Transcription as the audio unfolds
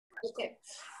Okay.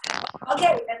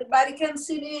 Okay, everybody can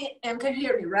see me and can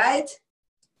hear me, right?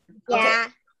 Yeah.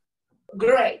 Okay.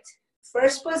 Great.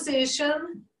 First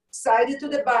position, side to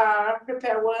the bar,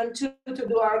 prepare 1, 2 to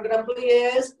do our grand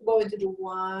pliés. Going to do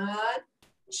 1,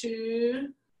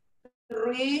 2,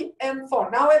 3, and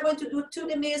 4. Now I'm going to do 2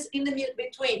 demi in the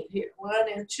between here. 1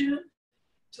 and 2,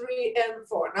 3 and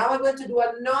 4. Now I'm going to do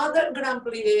another grand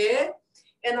plié,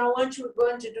 and I want you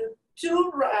going to do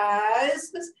 2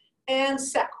 rises and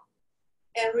second.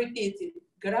 And repeat it.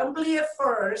 Grand plié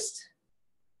first.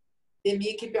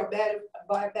 Demi, keep your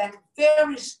back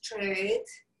very straight.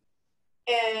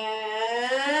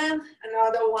 And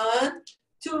another 1,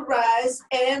 2 rise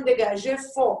and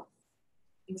dégagez 4.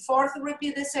 In fourth,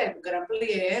 repeat the same. Grand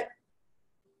plié,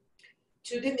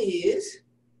 2 demis,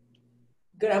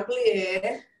 grand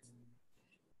plié,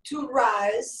 2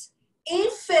 rise. In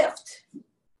fifth,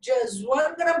 just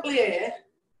 1 grand plié.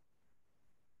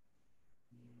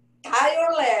 Tie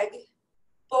your leg,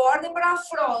 torne para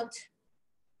front,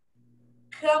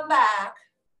 come back,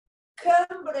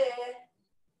 cambre,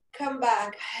 come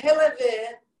back,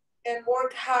 releve, and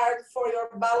work hard for your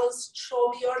balance. Show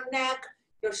me your neck,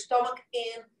 your stomach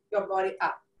in, your body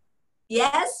up.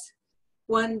 Yes?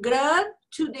 1 grand,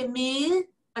 2 demi,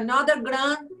 another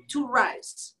grand, 2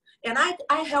 rise. And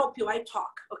I help you, I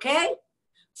talk, okay?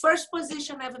 First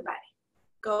position, everybody.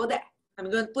 Go there.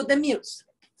 I'm going to put the muse.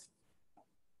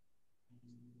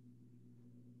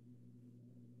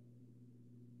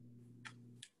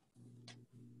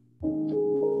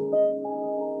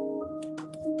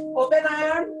 Open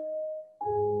arm,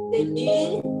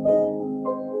 demi,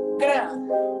 grand,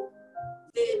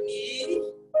 demi,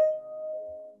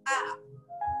 up,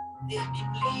 demi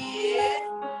plié,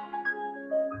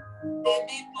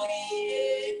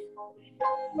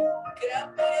 grand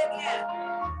plié again,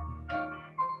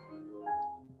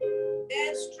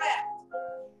 and straight,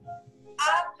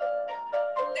 up,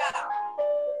 down,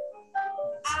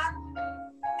 up,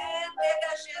 and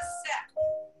dégagez sec,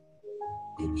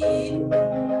 demi,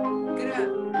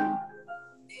 grand,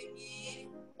 demi,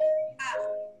 up,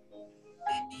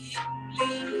 demi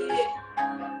plié,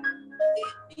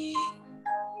 demi,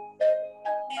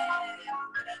 and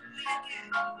grand plié again.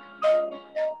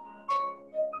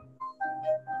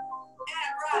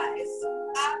 And rise,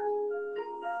 up,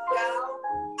 down,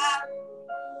 up.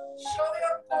 Show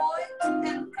your point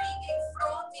and bring in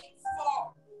front in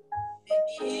 4.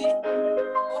 Demi,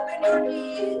 open your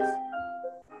knees.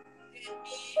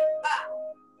 Demi, up.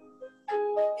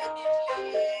 Demi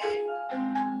plié.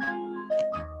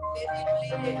 Demi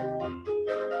plié.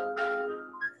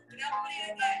 Grand plié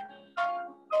again.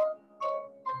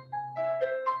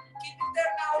 Keep it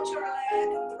there now, your leg.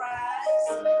 Rise,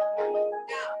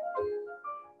 down.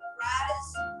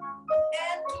 Rise,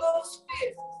 and close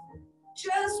fifth.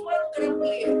 Just 1 grand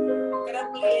plié. Grand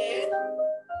plié.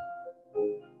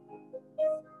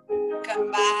 Come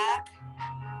back.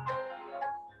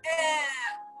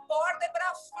 And porte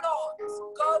para front.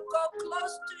 Go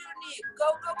close to your knee. Go.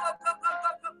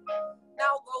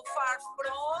 Now go far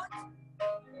front.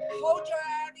 Hold your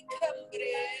arm in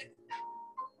cambre.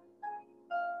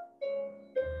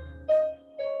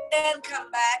 And come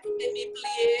back. Demi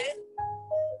plié.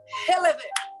 Releve.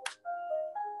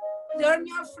 Turn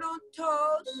your front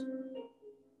toes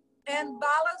and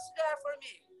balance there for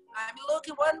me. I'm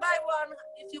looking 1 by 1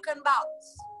 if you can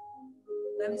balance.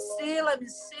 Let me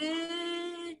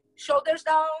see. Shoulders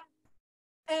down.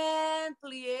 And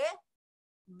plié.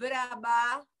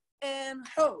 Braba. And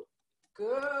hold.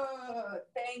 Good.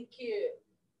 Thank you.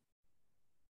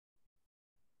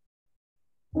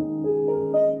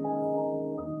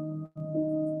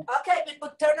 Okay, people,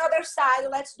 turn other side.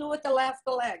 Let's do it the left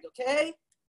leg, okay?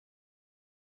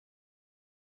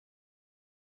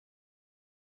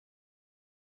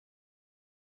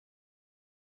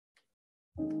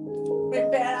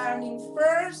 Prepare arming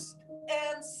first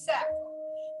and second.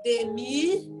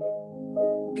 Demi,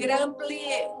 grand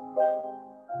plié.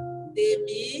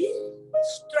 Demi,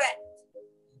 straight.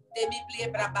 Demi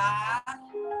plié para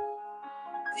baixo.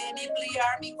 Demi plié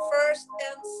arming first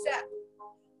and second.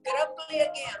 Grand plié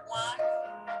again. 1,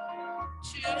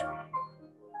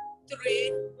 2,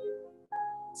 3.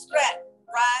 Straight.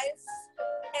 Rise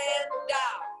and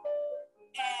down.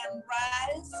 And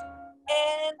rise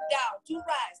and down. 2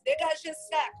 rise. Dégagez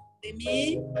sec.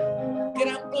 Demi,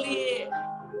 grand plié.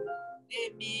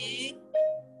 Demi,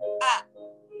 up.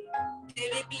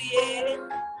 Demi plié.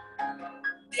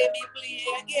 Demi plié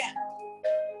again.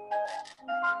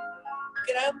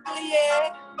 Grand plié.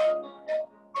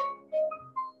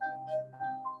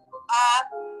 Up.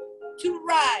 2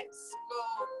 rise. Go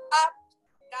up,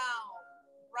 down.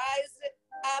 Rise it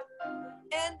up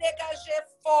and dégagé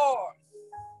fort.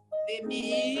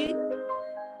 Demi,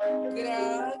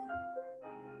 grand,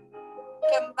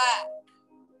 come back.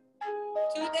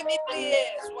 2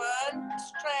 demi-pliés, 1,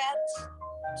 stretch,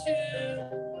 2,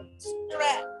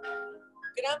 stretch.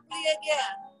 Grand plie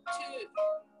again, 2.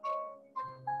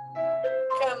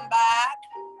 Come back,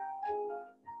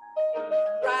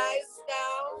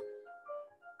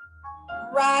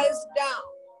 rise down,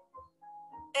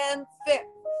 and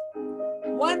 5th.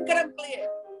 1 grand plie.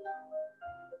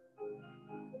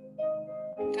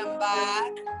 Come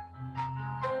back.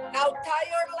 Now tie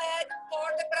your leg for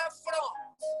the front.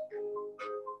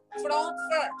 Front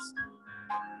first.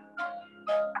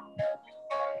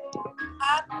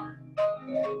 Up.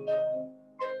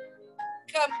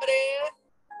 Cambre.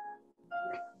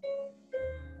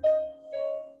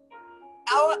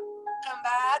 Out. Come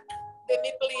back.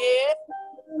 Demi-plié.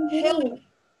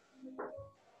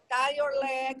 Tie your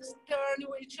legs. Turn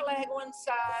each leg one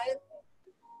side.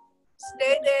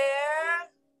 Stay there.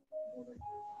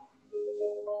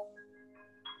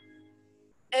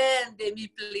 And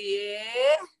demi-plié.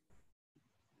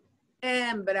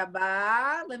 And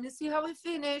brava. Let me see how we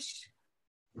finish.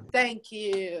 Thank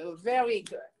you. Very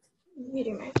good. I'm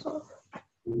muting myself.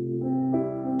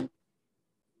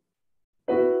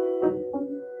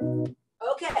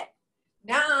 Okay.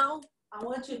 Now I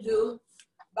want to do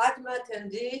Batman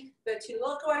and D, but you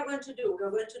look what we're going to do.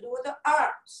 We're going to do with the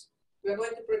arms. We're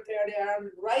going to prepare the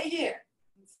arm right here,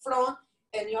 in front,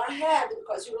 and your head,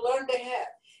 because you learned the head.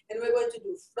 And we're going to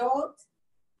do front,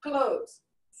 close,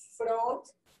 front,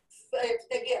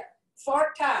 again,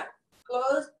 4 times.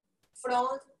 Close,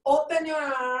 front, open your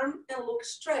arm and look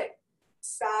straight.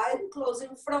 Side,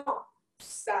 closing front.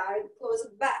 Side, close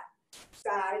back.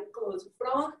 Side, close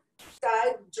front.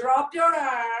 Side, drop your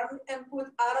arm and put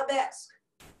arabesque.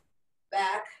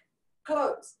 Back,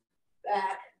 close.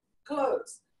 Back,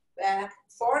 close. Back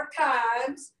 4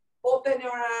 times. Open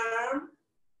your arm.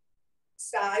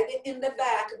 Side in the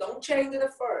back. Don't change the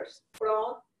first.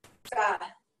 Front,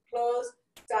 side,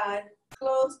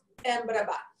 close, and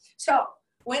brava. So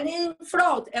when in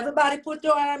front, everybody put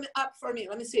your arm up for me.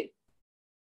 Let me see.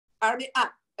 Arm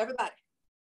up, everybody.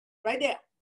 Right there.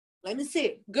 Let me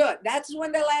see. Good. That's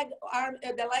when the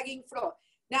leg in front.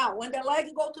 Now, when the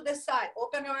leg go to the side,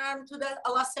 open your arm to the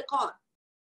la seconde.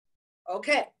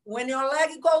 Okay. When your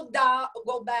leg go down,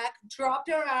 go back, drop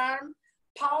your arm,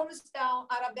 palms down,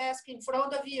 arabesque in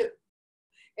front of you.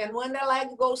 And when the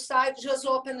leg goes side, just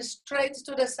open straight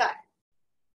to the side.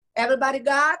 Everybody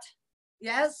got?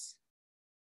 Yes?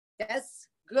 Yes?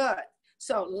 Good.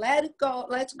 So let's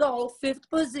go, 5th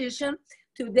position,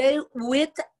 today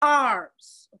with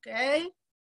arms, okay?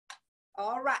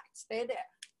 All right, stay there.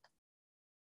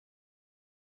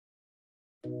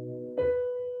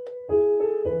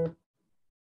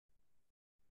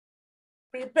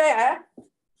 Prepare.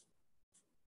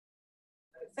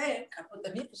 I think I put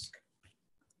the music.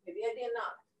 Maybe I did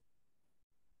not.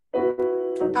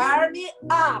 Arm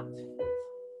up,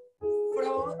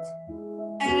 front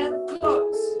and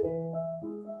close,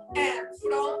 and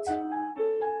front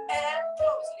and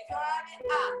close. Leave your arm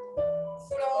up,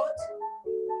 front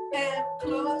and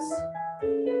close,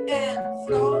 and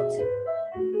front,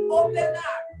 open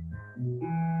arm,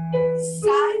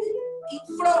 side in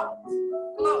front,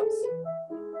 close,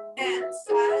 and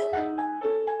side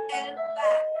and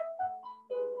back,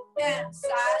 and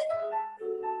side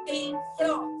in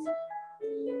front,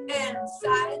 and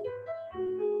side,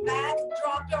 back,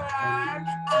 drop your arm,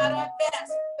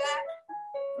 arabesque, back,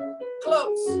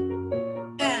 close,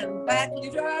 and back,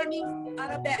 leave your arm in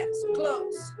arabesque,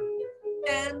 close,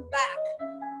 and back,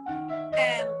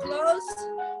 and close,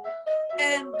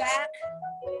 and back,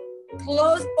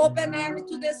 close, open arm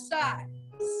to the side,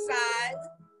 side,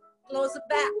 close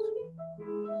back,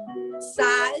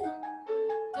 side,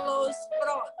 close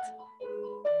front,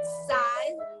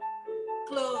 side,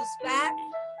 close back,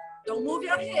 don't move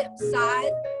your hips,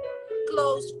 side,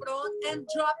 close front, and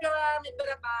drop your arm,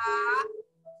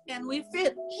 and we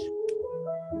finish.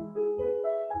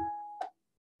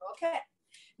 Okay,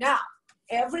 now,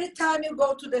 every time you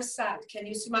go to the side, can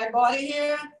you see my body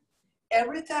here?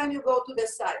 Every time you go to the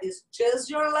side, it's just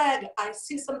your leg. I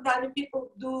see sometimes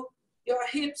people do your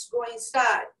hips go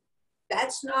inside.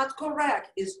 That's not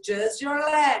correct. It's just your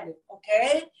leg,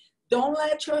 okay? Don't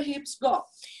let your hips go.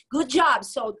 Good job.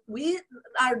 So we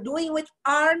are doing with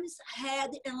arms,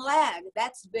 head, and leg.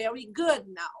 That's very good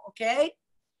now, okay?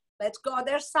 Let's go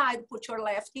other side. Put your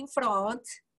left in front.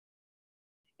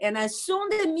 And as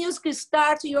soon as the music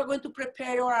starts, you're going to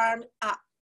prepare your arm up.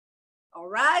 All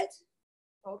right?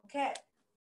 Okay.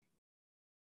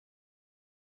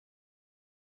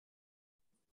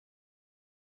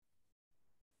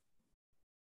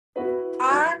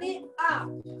 Army up.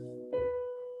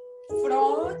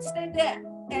 Front, stay there,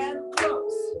 and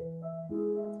close.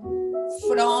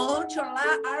 Front, your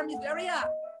arm is very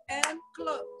up, and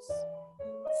close.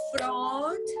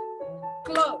 Front,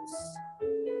 close.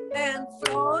 And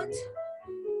front,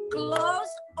 close,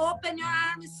 open your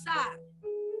arm side.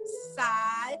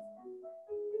 Side,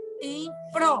 in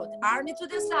front, arm to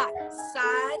the side.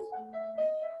 Side,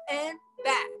 and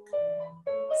back.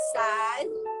 Side,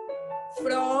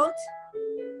 front,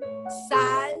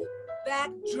 side, back.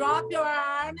 Drop your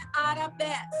arm,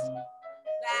 arabesque.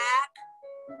 Back,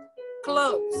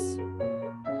 close.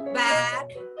 Back,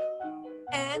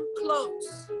 and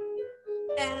close.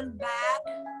 And back,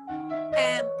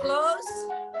 and close.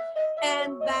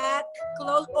 And back,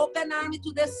 close. Open arm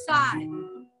to the side.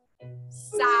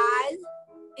 Side,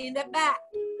 in the back.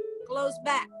 Close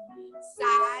back.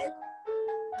 Side,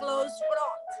 close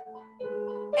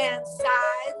front. And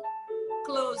side,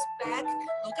 close back.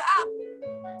 Look up.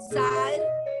 Side,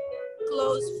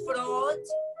 close front.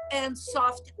 And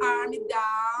soft arm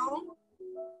down.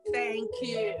 Thank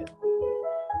you.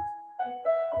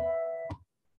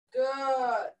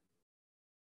 Good.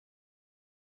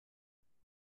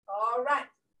 All right.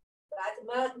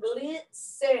 Batman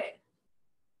Glitzer.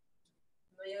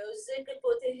 Music,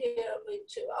 put it here with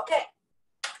you. Okay.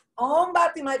 On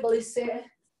Batman Glitzer,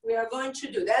 we are going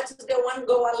to do, that's the one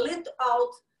go a little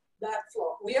out that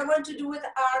floor. We are going to do with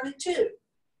arm 2,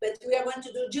 but we are going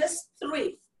to do just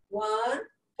 3. 1,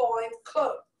 point,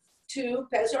 close. 2,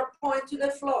 pass your point to the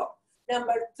floor.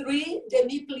 Number 3,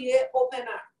 demi-plie, open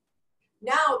arm.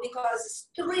 Now, because it's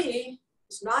 3,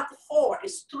 it's not 4,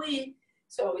 it's 3,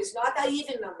 so it's not an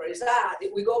even number, it's odd.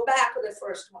 We go back to the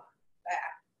first one.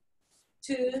 Back.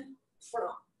 2,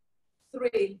 front.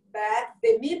 3, back,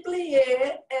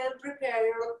 demi-plie, and prepare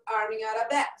your arm in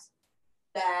arabesque.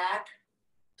 Back,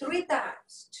 3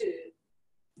 times. 2,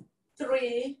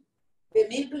 3,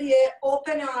 demi-plie,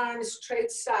 open your arm straight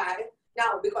side.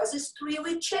 Now, because it's 3,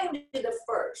 we change the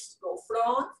first. Go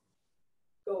front,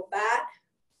 go back,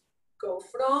 go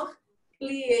front,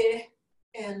 plie,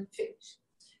 and finish.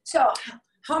 So,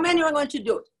 how many are going to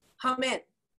do it? How many?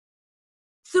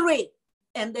 3,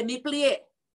 and demi-plie.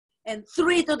 And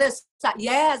 3 to the side.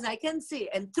 Yes, I can see.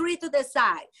 And 3 to the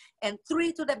side. And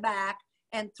 3 to the back.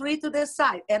 And 3 to the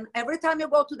side. And every time you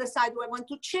go to the side, you are going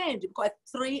to change because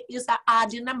 3 is an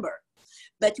odd number.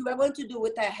 But you are going to do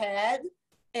with the head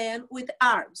and with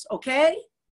arms, okay?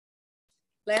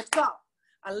 Let's go.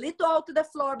 A little out to the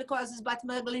floor because it's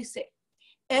Batman Glitzer.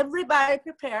 Everybody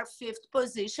prepare 5th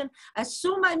position. As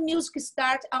soon as my music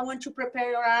starts, I want you to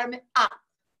prepare your arm up.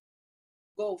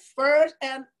 Go first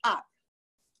and up.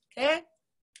 Okay?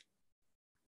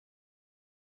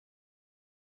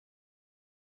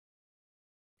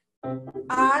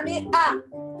 Arm up.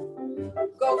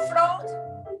 Go front,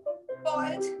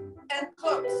 point, and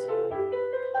close.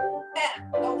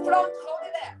 And go front, hold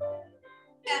it there.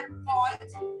 And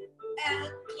point,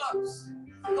 and close.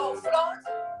 Go front,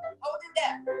 hold it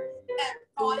there. And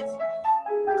point,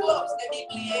 close.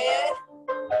 Demi-plie,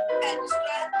 and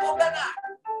straight, open arm.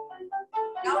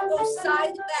 Now go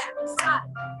side, back, side.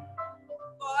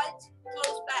 Point,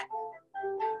 close back.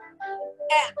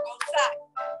 And go side.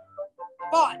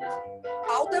 Point,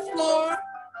 out the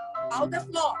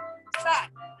floor,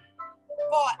 side.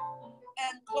 Point,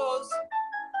 and close,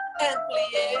 and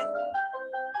plie.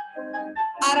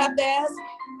 Arabesque.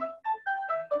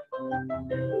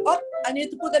 Oh, I need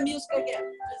to put the music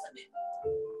again. Just a minute.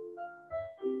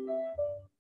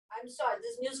 I'm sorry,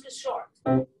 this music is short.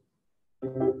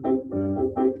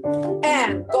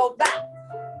 And go back.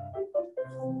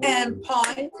 And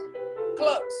point,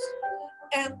 close.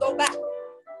 And go back.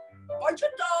 Point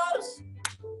your toes.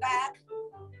 Back.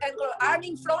 And go. Arm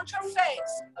in front of your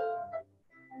face.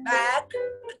 Back.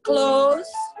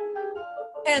 Close.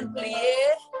 And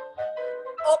plie.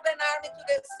 Open arm to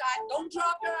the side. Don't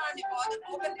drop your arm, body.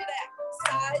 Open it up.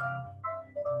 Side.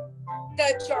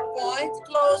 Touch your point.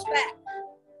 Close back.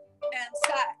 And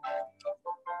side.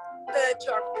 Touch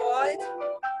your point.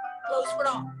 Close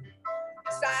front.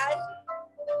 Side.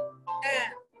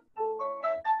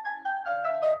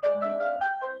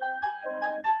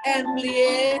 And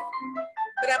plie.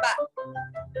 Grab.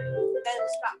 And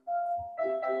stop.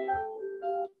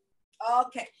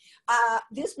 Okay.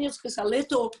 This music is a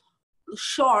little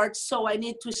short, so I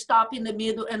need to stop in the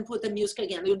middle and put the music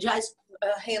again. You just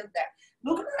hand there.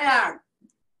 Look at my arm.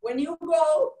 When you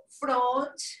go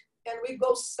front and we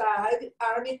go side,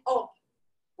 arm up.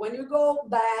 When you go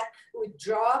back, we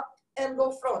drop and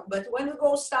go front. But when you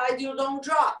go side, you don't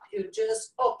drop. You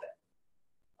just open.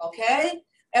 Okay?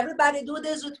 Everybody do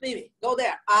this with me. Go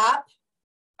there. Up.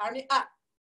 Arm up.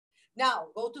 Now,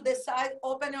 go to the side,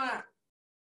 open your arm.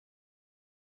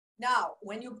 Now,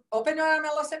 when you open your arm,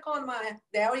 alla seconda, Maya.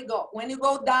 There we go. When you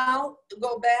go down,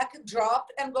 go back, drop,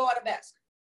 and go arabesque.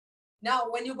 Now,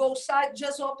 when you go side,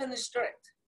 just open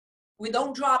straight. We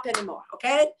don't drop anymore,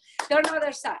 okay? Turn the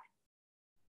other side.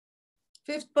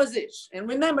 Fifth position. And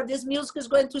remember, this music is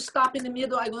going to stop in the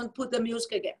middle. I'm going to put the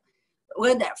music again.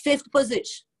 We're there, fifth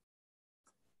position.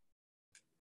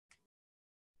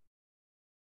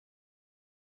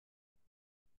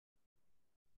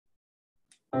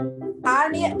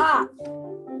 Arm up.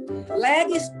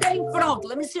 Leg is stay in front.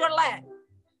 Let me see your leg.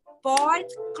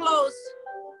 Point, close,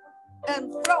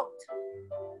 and front.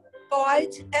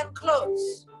 Point and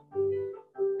close.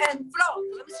 And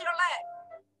front. Let me see your leg.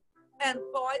 And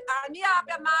point, arm up,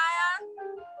 Maya.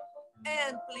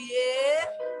 And plie.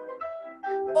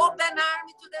 Open arm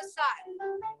to the side.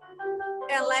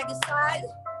 And leg side.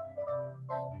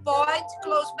 Point,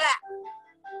 close back.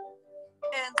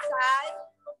 And side.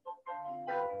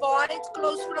 Point,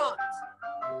 close front.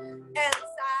 And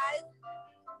side.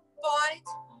 Point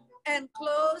and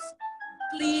close.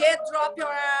 Plie, drop your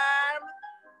arm.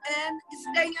 And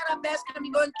stay in arabesque.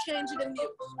 I'm going to change the music.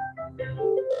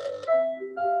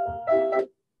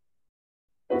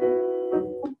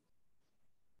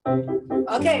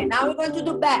 Okay, now we're going to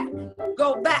do back.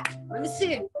 Go back. Let me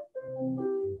see.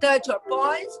 Touch your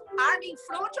points. Arm in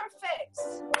front your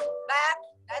face. Back.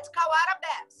 That's called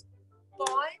arabesque.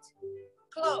 Point.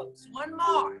 Close. One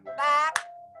more. Back.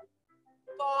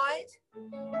 Point.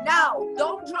 Now,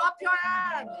 don't drop your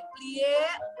arm.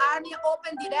 Plie. Arm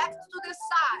open direct to the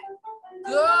side.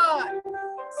 Good.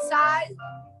 Side.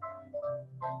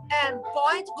 And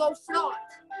point. Go front.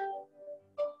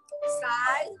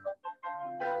 Side.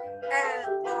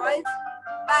 And point,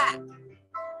 back,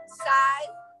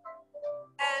 side,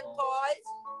 and point,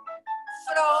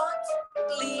 front,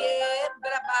 plie,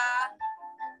 brava,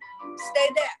 stay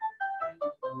there.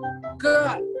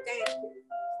 Good, thank you.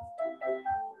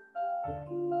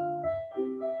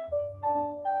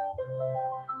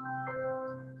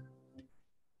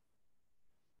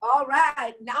 All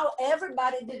right, now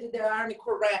everybody did their arm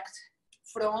correct.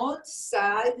 Front,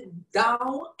 side,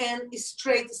 down, and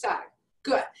straight side.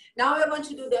 Good. Now we're going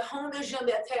to do the rond de jambe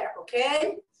à terre,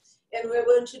 okay? And we're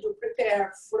going to do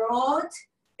prepare front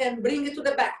and bring it to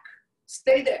the back.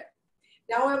 Stay there.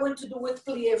 Now we're going to do with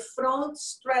plie front,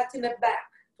 straighten the back.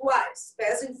 Twice.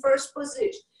 As in first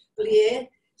position. Plie,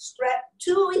 straight,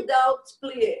 two without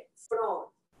plie. Front,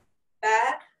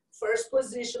 back, first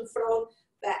position, front,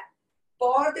 back.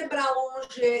 Port de bras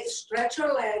longe, stretch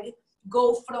your leg,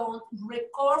 go front,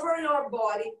 recover your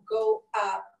body, go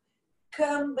up.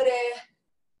 Cambre,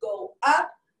 go up,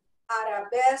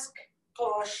 arabesque,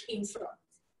 cloche in front.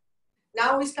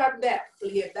 Now we start back,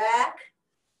 plie back,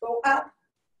 go up,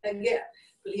 again,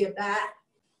 plie back,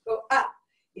 go up,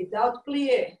 without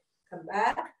plie, come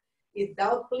back,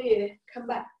 without plie, come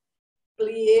back.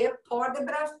 Plie, port de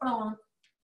bras front,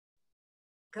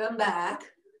 come back,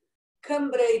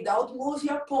 cambre, without move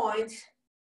your point,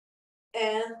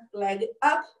 and leg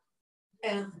up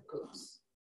and close,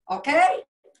 okay?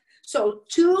 So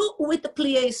two with the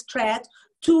plie stretch,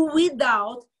 two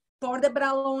without, port de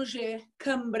bras longe,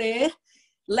 cambre,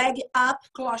 leg up,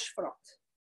 cloche front.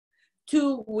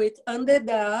 Two with under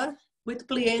the, with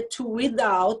plie, two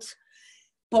without,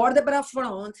 port de bras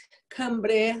front,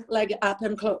 cambre, leg up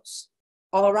and close.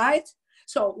 All right?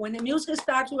 So when the music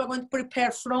starts, we're going to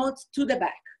prepare front to the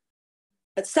back.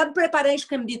 But some preparation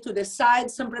can be to the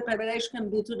side, some preparation can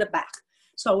be to the back.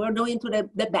 So we're doing to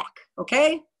the back,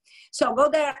 okay? So go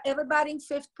there, everybody in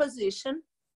fifth position,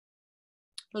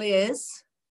 please.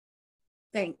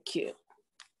 Thank you.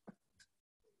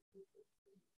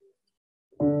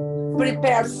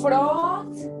 Prepare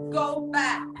front, go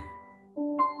back.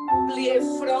 Plie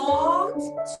front,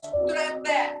 straight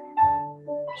back.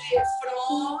 Plie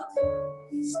front,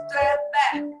 straight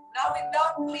back. Now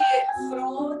without plie,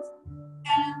 front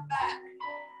and back.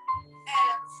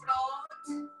 And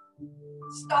front,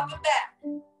 stop back.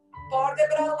 Port de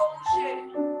bras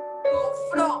longe, go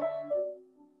front,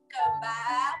 come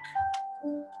back,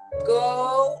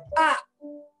 go up,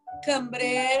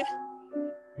 cambre,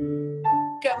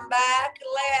 come back,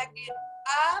 leg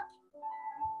up,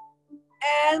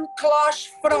 and cloche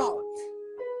front.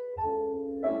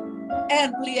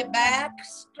 And plie back,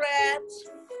 stretch,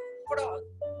 front.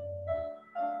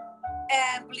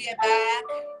 And plie back,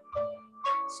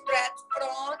 stretch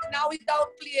front. Now without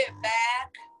plie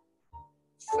back,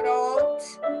 front,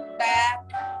 back,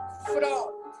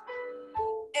 front.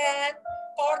 And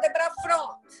port de bras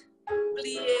front.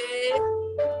 Plie.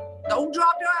 Don't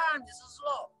drop your arm, this is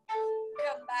slow.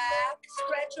 Come back,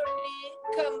 stretch your knee,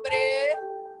 cambre.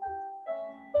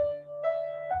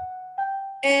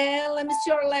 And let me see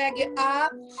your leg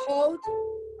up, hold,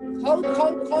 hold,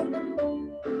 hold, hold.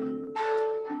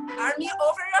 Arm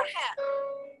over your head.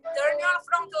 Turn your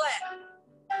front leg.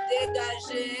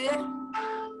 Dégager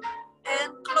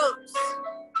and close.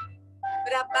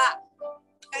 Brava.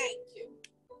 Thank you.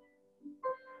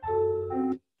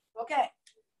 Okay.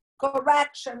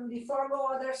 Correction before go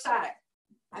other side.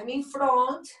 I'm in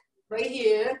front, right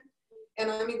here,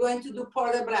 and I'm going to do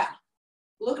port de bras.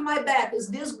 Look at my back. Is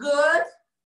this good?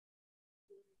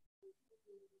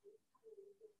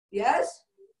 Yes?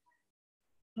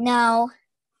 No.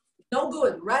 No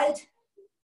good, right?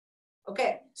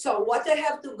 Okay, so what I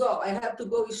have to go? I have to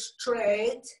go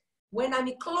straight. When I'm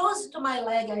close to my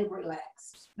leg, I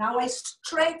relax. Now I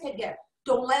straight again.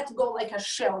 Don't let go like a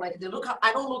shell, like this. Look,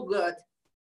 I don't look good.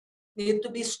 Need to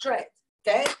be straight,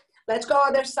 okay? Let's go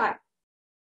other side.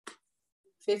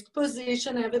 Fifth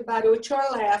position, everybody with your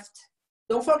left.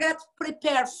 Don't forget to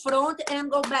prepare front and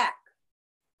go back.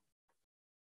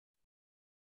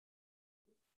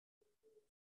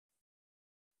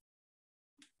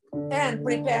 And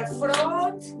prepare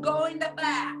front, go in the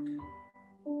back.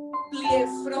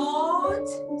 Plie front,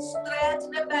 stretch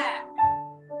in the back.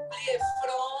 Plie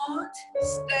front,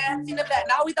 stretch in the back.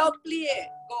 Now without plie,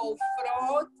 go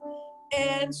front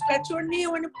and stretch your knee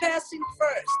when you pass in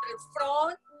first. Stretch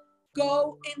front,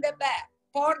 go in the back.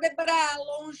 Port de bras,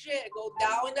 longe, go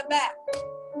down in the back.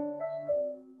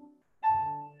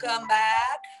 Come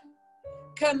back,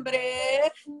 cambre.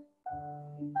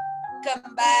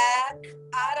 Come back,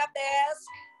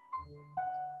 arabesque,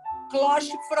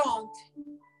 cloche front,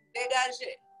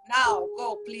 dégager. Now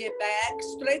go plie back,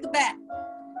 straight back,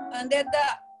 under the,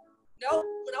 no,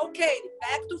 okay,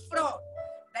 back to front,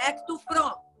 and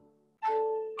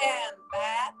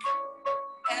back,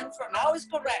 and front. Now is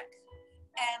correct,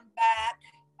 and back,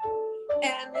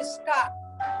 and stop.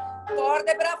 Port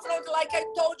de bras front like I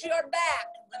told you your back.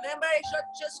 Remember I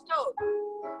just told.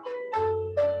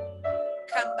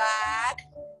 Come back,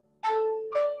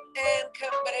 and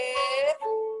cambre,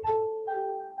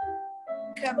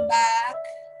 come back,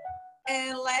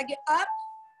 and leg up.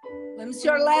 Let me see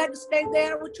your leg, stay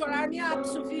there with your arm up,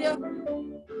 Sophia.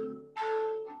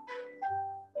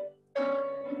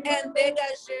 And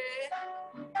dégager,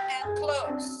 and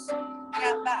close,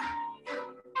 come back.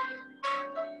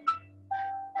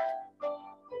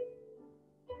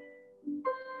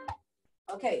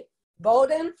 Okay,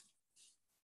 Bowden,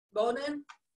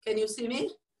 can you see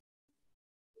me?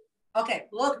 Okay,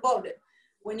 look, Bowden.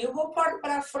 When you go part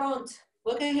para front,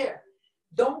 look at here.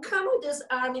 Don't come with this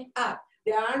arm up.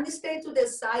 The arm stay to the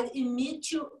side and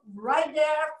meet you right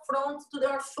there, front to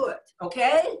their foot,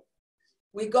 okay?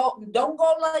 We go, don't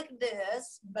go like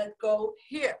this, but go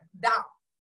here, down,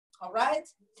 all right?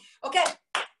 Okay,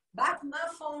 back main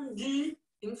fondu,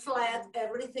 in flat,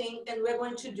 everything, and we're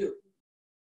going to do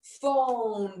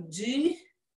fondu,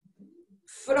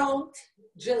 front,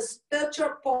 just touch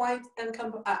your point and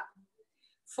come up.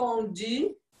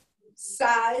 Fondu,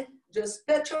 side, just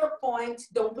touch your point,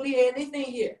 don't plie anything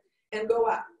here, and go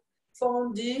up.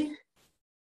 Fondu,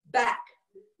 back,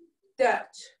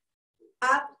 touch,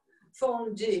 up,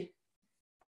 fondu,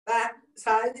 back,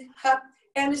 side, up,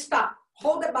 and stop.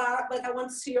 Hold the bar, but I want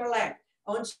to see your leg.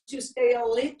 I want you to stay a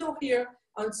little here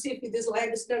and see if this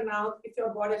leg is turned out, if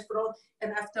your body is front,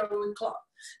 and after we close.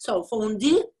 So,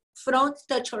 fondu, front,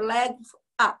 touch your leg,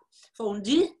 up.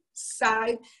 Fondu,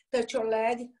 side, touch your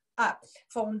leg, up.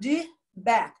 Fondu,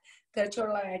 back, touch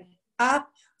your leg, up.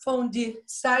 Fondu,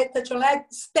 side, touch your leg,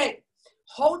 stay.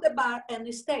 Hold the bar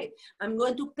and stay. I'm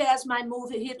going to pass my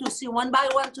move here to see one by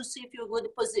one to see if you're good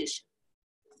position.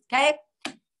 Okay?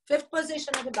 Fifth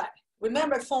position, everybody.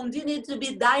 Remember, fondu needs to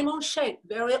be diamond shape,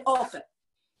 very open.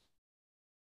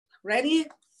 Ready?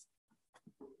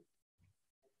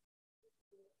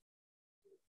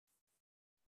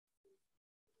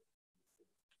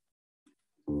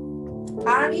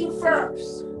 Arm in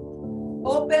first.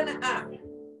 Open arm.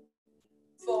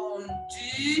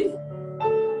 Fondu.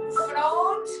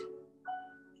 Front.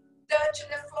 Touch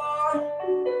the floor.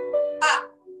 Up.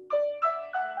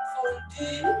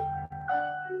 Fondu.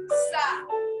 Side.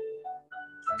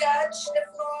 Touch the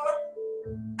floor.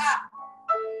 Up.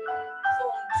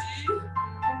 Fondu.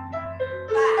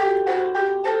 Back.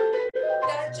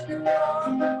 Touch the floor.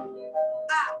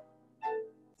 Up.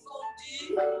 Fondu.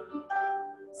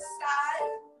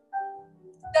 Side.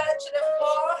 Touch the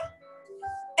floor.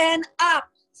 And up.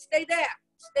 Stay there.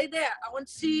 Stay there. I want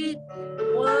to see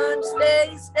one.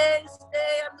 Stay, stay,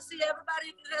 stay. I want to see everybody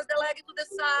who has the leg to the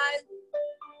side.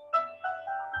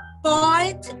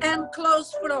 Point and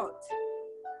close front.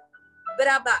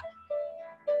 Brava.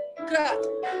 Good.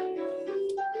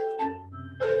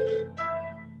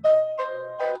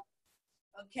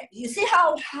 Okay, you see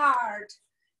how hard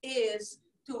it is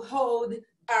to hold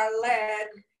our leg,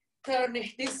 turn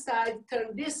this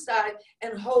side,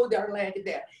 and hold our leg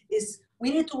there.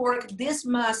 We need to work this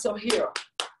muscle here,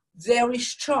 very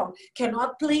strong.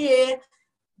 Cannot plie,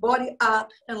 body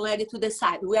up and leg to the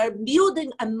side. We are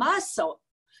building a muscle,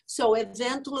 so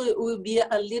eventually it will be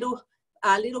a little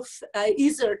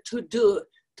easier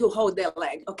to hold the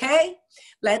leg, okay?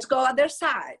 Let's go other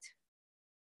side.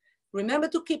 Remember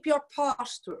to keep your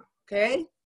posture, okay?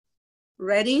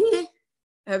 Ready?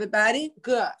 Everybody?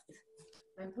 Good.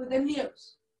 And put the music.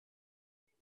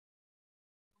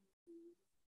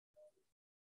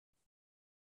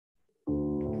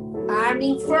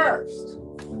 Arming first.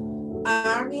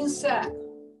 Arming second.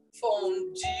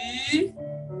 Fondu.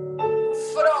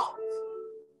 Front.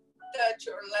 Touch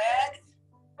your leg.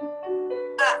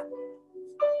 Up.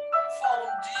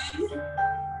 Fondu.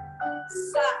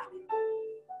 Side.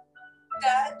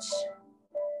 Touch,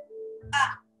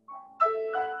 up,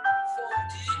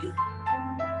 fondu,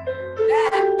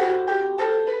 back,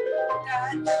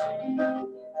 touch,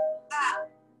 up,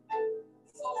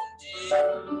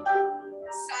 fondu,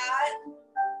 side,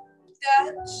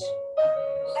 touch,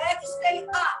 legs stay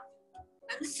up.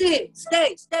 Let me see,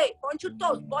 stay, point your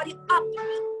toes, body up,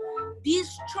 be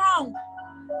strong,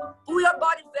 pull your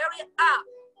body very up,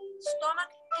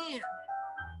 stomach in,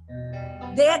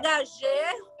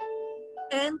 dégager,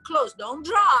 and close, don't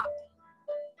drop.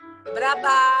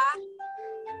 Braba.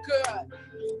 Good.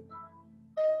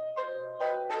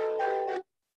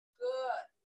 Good.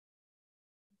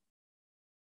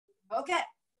 Okay.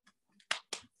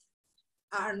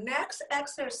 Our next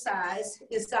exercise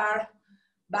is our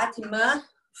battement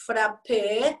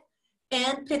frappé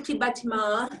and petit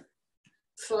battement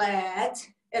flat.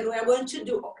 And we're going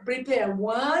to prepare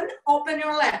one, open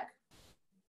your leg.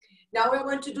 Now we're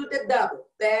going to do the double,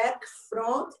 back,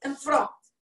 front, and front.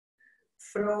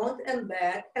 Front and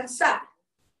back and side.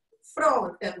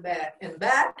 Front and back and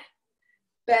back.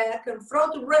 Back and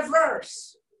front,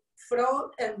 reverse.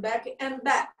 Front and back and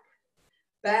back.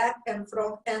 Back and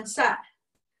front and side.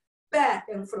 Back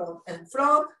and front and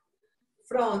front.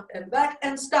 Front and back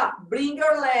and stop. Bring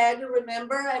your leg,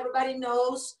 remember everybody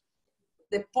knows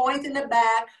the point in the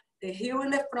back, the heel in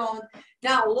the front.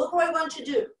 Now look what we're going to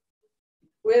do.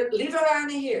 We'll leave our arm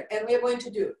here, and we're going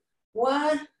to do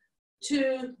 1,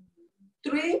 2,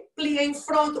 3, plie in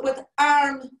front with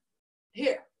arm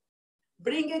here.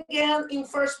 Bring again in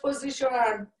first position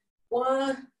arm.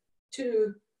 1,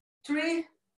 2, 3,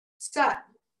 side.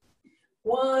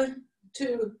 1,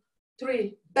 2,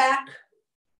 3, back.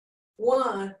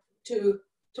 1, 2,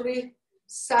 3,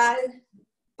 side.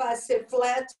 Passe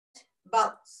flat,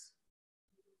 balance.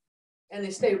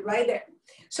 And stay right there.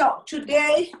 So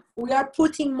today we are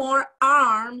putting more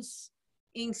arms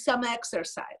in some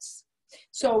exercise.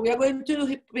 So we are going to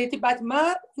do petit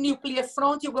battement. When you plie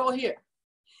front, you go here.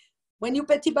 When you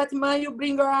petit battement, you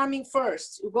bring your arm in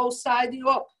first. You go side, you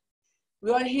up.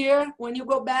 We are here. When you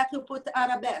go back, you put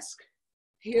arabesque.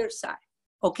 Here side.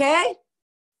 Okay?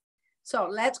 So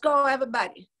let's go,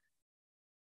 everybody.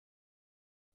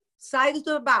 Side to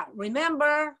the bar.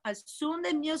 Remember, as soon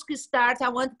as the music starts, I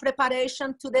want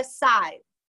preparation to the side.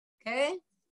 Okay?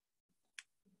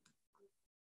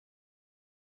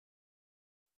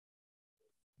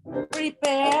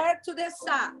 Prepare to the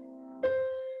side.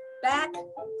 Back,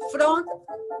 front,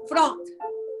 front.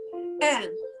 And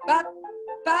back,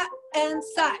 back, and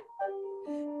side.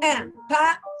 And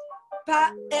back,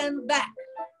 back, and back.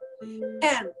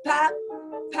 And back,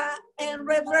 back, and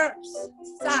reverse.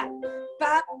 Side.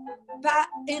 Back, back,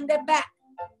 in the back.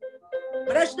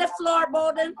 Brush the floor,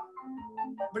 Bowden.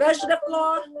 Brush the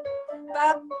floor.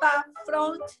 Back, back,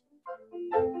 front.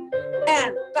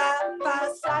 And back,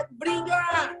 back, side. Bring your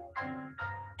arm.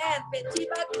 And petit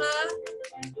battement.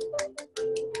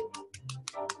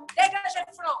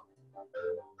 Dégagez front.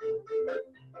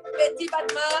 Petit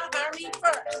battement, arm in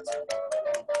first.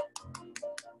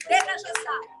 Dégagez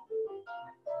side.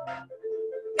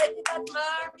 Petit battement,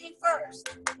 arm in first.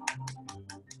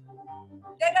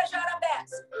 Dégagez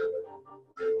arabesque.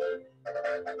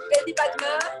 Petit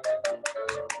battement.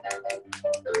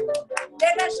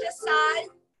 Dégagez side.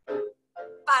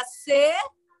 Passez.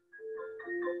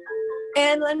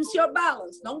 And let me see your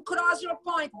balance. Don't cross your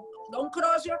point. Don't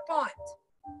cross your point.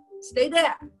 Stay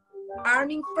there.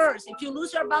 Arming first. If you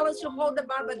lose your balance, you hold the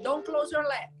bar, but don't close your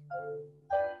leg.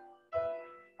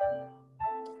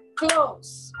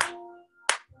 Close.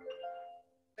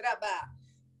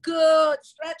 Good.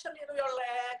 Stretch a little your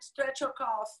leg. Stretch your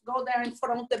calf. Go there in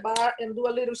front of the bar and do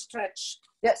a little stretch.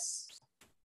 Yes.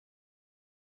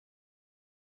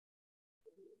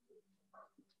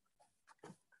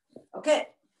 Okay,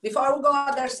 before we go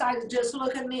other side, just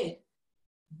look at me.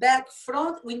 Back,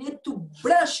 front, we need to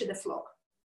brush the floor.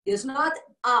 It's not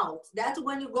out. That's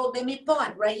when you go the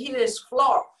midpoint. Right here is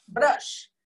floor, brush.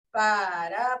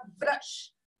 Para,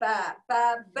 brush. Pa,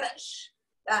 pa, brush.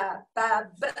 Pa, pa,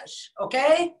 brush.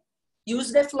 Okay?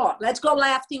 Use the floor. Let's go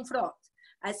left in front.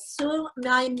 As soon as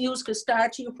my music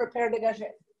starts, you prepare the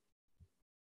dégagé.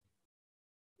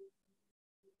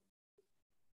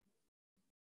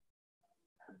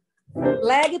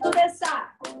 Leg to the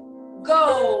side.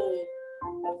 Go.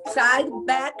 Side,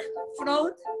 back,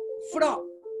 front, front.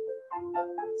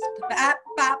 Pa,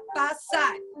 pa, pa,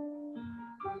 side.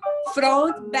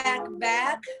 Front, back,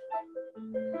 back.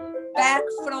 Back,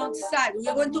 front, side. We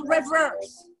are going to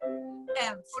reverse.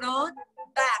 And front,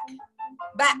 back,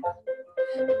 back.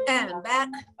 And back,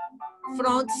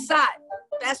 front, side.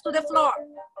 Pass to the floor.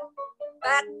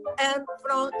 Back and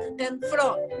front and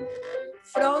front.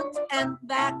 Front and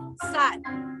back, side.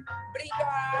 Bring your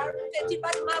arm, petit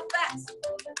battement fast.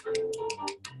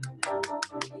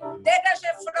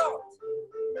 Dégagez front.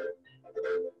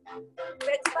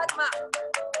 Petit battement.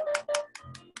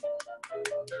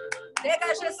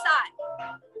 Dégagez side.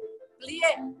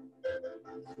 Plié.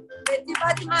 Petit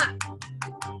battement.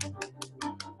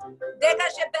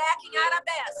 Dégagez back in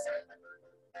arabesque.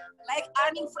 Leg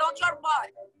arm in front of your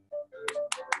body.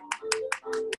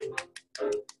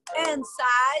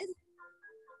 Inside.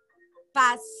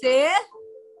 Passé.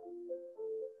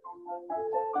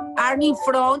 Arm in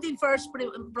front in first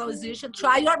position.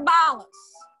 Try your balance.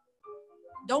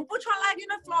 Don't put your leg in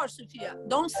the floor, Sophia.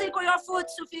 Don't sickle your foot,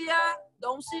 Sophia.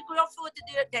 Don't sickle your foot,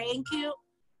 dear. Thank you.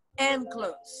 And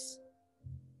close.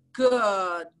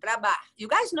 Good. Braba. You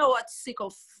guys know what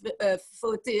sickle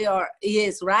foot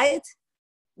is, right?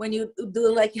 When you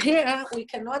do like here, we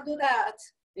cannot do that.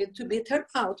 It to be turned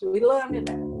out. We learned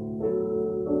that.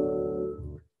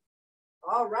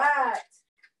 All right.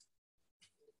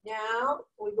 Now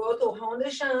we go to rond de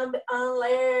jambe en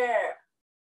l'air.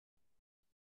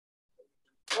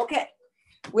 Okay.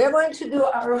 We're going to do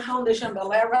our rond de jambe en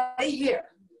l'air right here.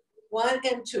 1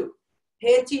 and 2.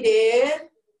 Retirez.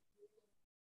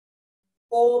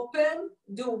 Open.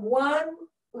 Do one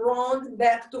round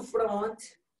back to front.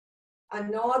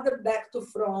 Another back to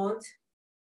front.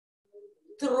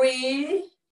 3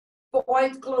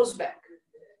 point close back.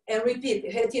 And repeat,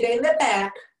 retirez in the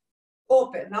back,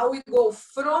 open. Now we go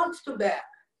front to back,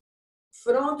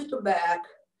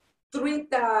 3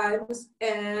 times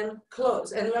and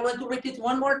close. And we're going to repeat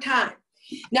one more time.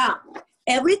 Now,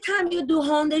 every time you do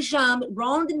rond de jambe,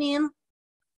 round in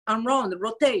and round,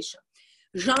 rotation.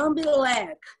 Jambe,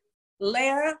 leg,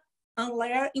 l'air and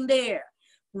l'air in the air.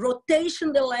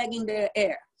 Rotation the leg in the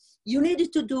air. You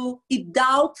need to do it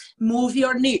without move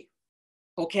your knee,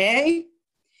 okay?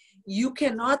 You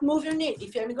cannot move your knee.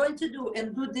 If I'm going to do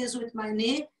this with my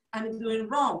knee, I'm doing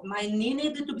wrong. My knee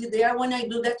needed to be there when I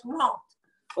do that wrong,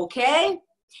 okay?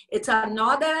 It's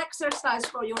another exercise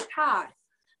for your thigh.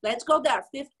 Let's go there,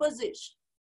 5th position.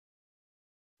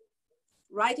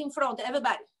 Right in front,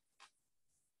 everybody.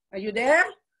 Are you there?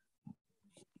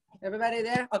 Everybody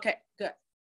there? Okay, good.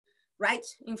 Right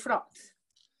in front.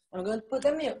 I'm going to put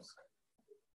the music.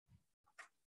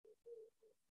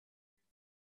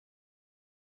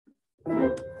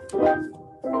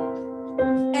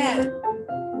 And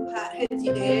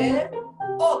retirez,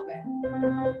 open.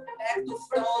 Back to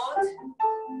front.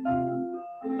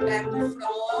 Back to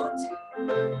front.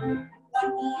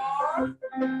 One more.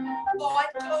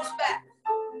 Point close back.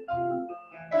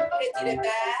 Retirez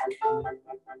back.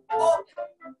 Open.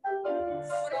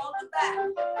 Front to back.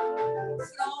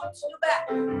 Front to back.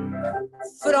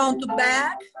 Front to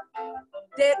back.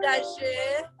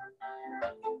 Dégagez.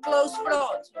 Close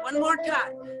front. One more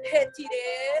time.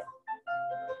 Retirez.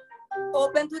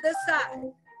 Open to the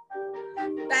side.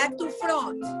 Back to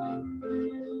front.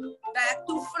 Back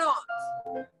to front.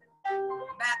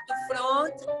 Back to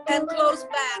front and close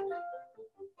back.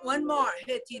 One more.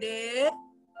 Retirez.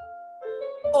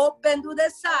 Open to the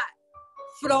side.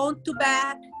 Front to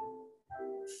back.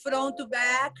 Front to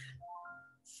back.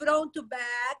 Front to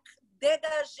back.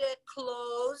 Dégagez,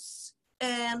 close.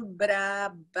 And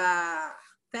braba.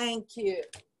 Thank you.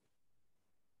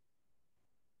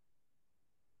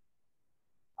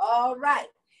 All right.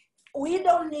 We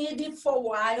don't need it for a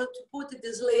while to put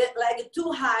this leg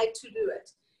too high to do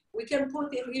it. We can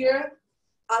put it here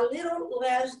a little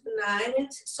less than 9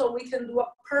 so we can do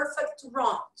a perfect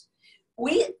round.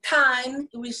 With time,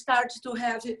 we start to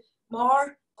have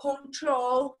more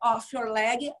control of your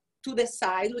leg to the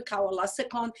side, we call la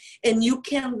seconde, and you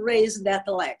can raise that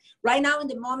leg. Right now, in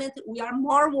the moment, we are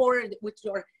more worried with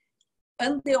your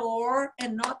under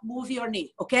and not move your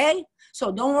knee, okay?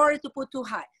 So don't worry to put too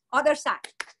high. Other side.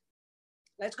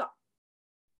 Let's go.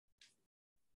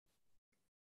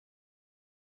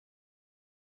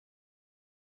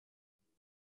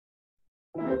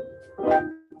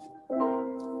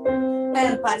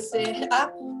 And passe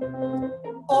up.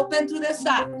 Open to the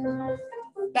side.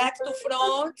 Back to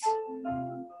front.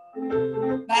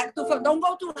 Back to front. Don't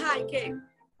go too high, Kate.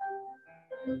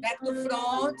 Back to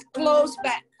front. Close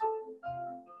back.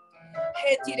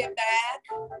 Retire back.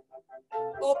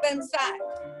 Open side.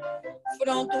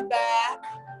 Front to back.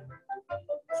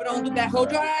 Front to back.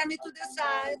 Hold your arm to the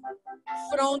side.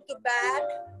 Front to back.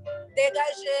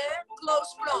 Dégagez.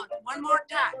 Close front. One more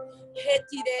time.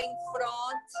 Retire in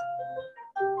front.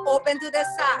 Open to the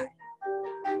side.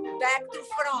 Back to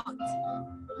front.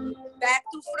 Back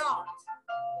to front.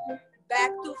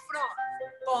 Back to front.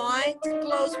 Point.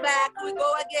 Close back. We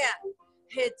go again.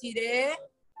 Retire.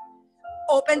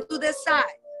 Open to the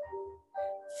side.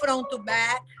 Front to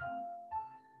back.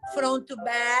 Front to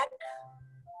back.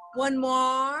 One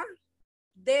more.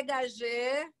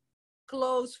 Dégagez.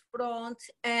 Close front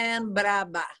and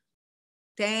braba.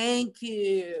 Thank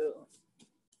you.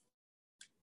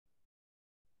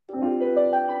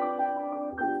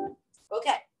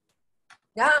 Okay.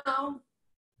 Now,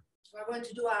 we're going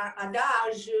to do our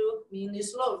adagio, meaning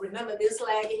slow. Remember this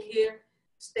leg here,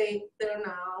 stay turn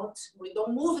out. We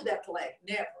don't move that leg,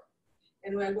 never.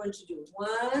 And we're going to do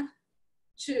 1,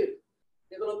 2,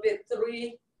 develop it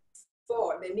 3,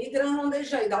 4. Demi-grand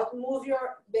rondejant, don't move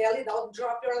your belly, don't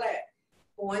drop your leg.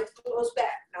 Point, close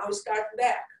back. Now start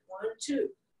back. 1, 2,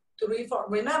 3, 4.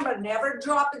 Remember, never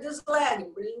drop this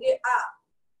leg. Bring it up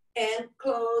and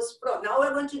close front. Now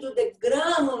we're going to do the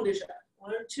grand rondejant.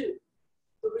 1, 2,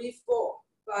 3, 4,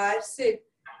 5, 6.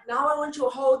 Now I want you to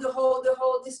hold,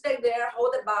 stay there,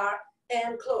 hold the bar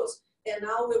and close. And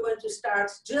now we're going to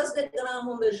start just the grand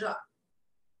rondejant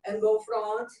and go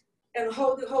front and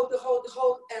hold,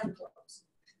 and close.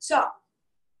 So,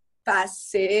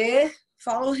 passez,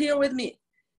 follow here with me.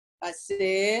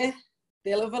 Passez,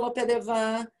 développé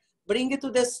devant, bring it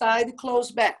to the side,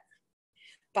 close back.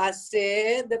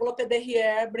 Passez, développé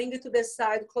derrière, bring it to the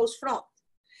side, close front.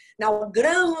 Now,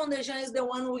 grand rondejant is the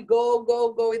one we go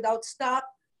without stop.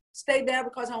 Stay there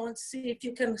because I want to see if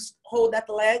you can hold that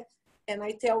leg. And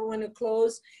I tell you when you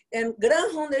close. And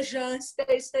grand rondejant,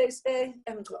 stay,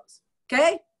 and close.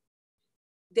 Okay?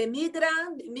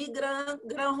 Demi-grand,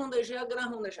 grand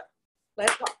rondejant.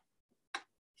 Let's go.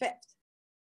 Fast.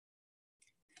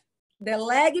 The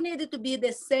leg needed to be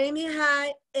the same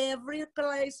height every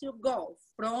place you go.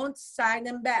 Front, side,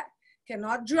 and back.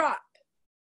 Cannot drop.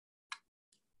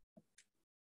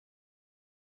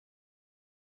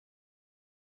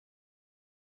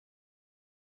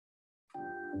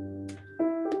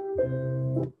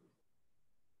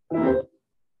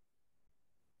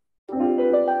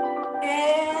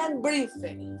 And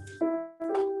breathing.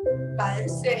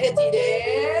 Se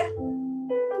retirer.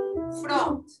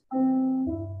 Front.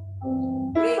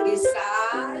 Bring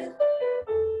inside.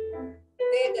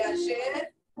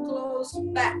 Dégager. Close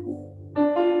back.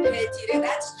 Retire.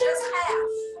 That's just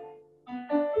half.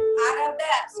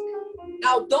 Arabesque.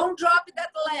 Now don't drop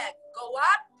that leg. Go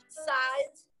up,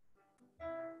 side.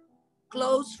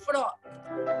 Close front.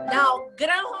 Now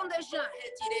grand rondejant.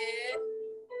 Retire.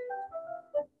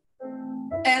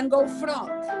 And go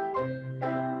front.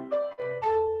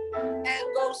 And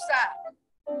go side.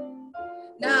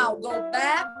 Now go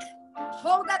back.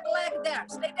 Hold that leg there.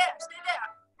 Stay there.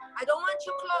 I don't want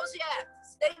you close yet.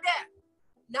 Stay there.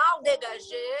 Now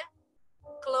dégager.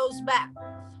 Close back.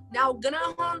 Now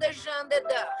grand rondejant de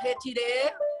deux.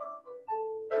 Retirer.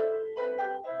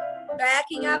 Back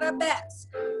in arabesque.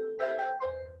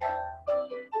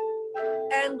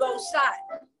 And go side.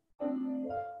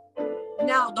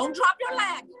 Now don't drop your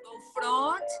leg. Go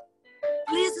front.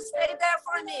 Please stay there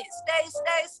for me.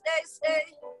 Stay.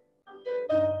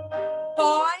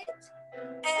 Point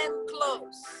and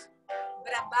close.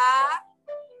 Braba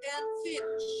and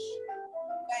finish.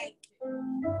 Thank you.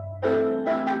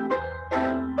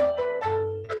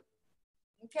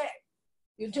 Okay.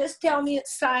 You just tell me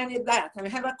sign it that. I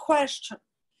have a question.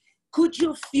 Could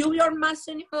you feel your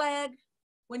muscle in your leg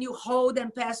when you hold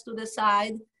and pass to the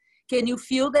side? Can you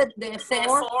feel the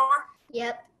four?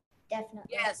 Yep, definitely.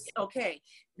 Yes, okay.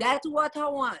 That's what I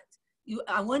want.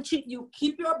 I want you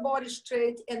keep your body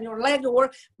straight and your leg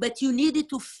work, but you needed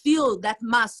to feel that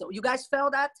muscle. You guys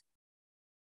felt that?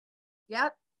 Yeah?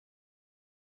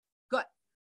 Good.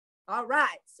 All right,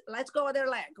 let's go other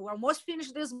leg. We're almost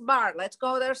finished this bar. Let's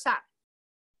go other side.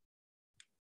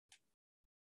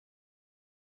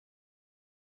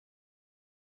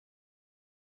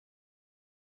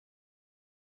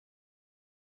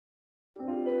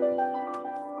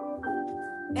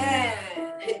 and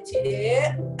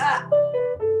retirez, up,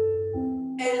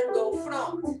 and go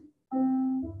front.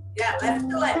 Yeah,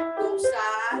 left leg, go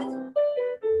side,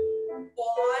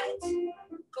 point,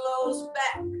 close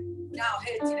back. Now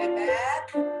retirez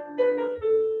back,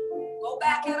 go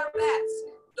back and advance.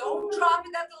 Don't drop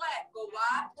that leg, go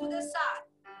up to the side.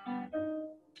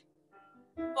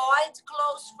 Point,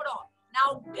 close front. Now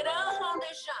grand rond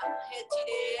de jambe,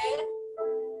 retirez,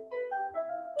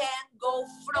 and go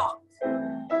front.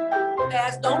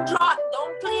 Pass, don't drop,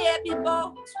 don't plier,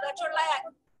 people. Stretch your leg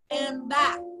and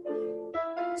back.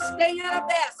 Stay at a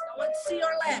desk. I want to see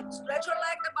your leg. Stretch your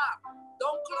leg the bar.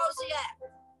 Don't close yet.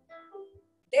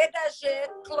 Dégagez,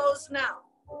 close now.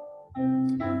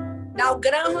 Now,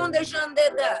 grand rond de jambe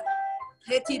dedans.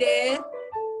 Retirez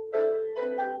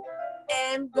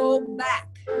and go back.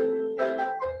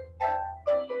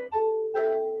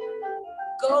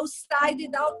 Go side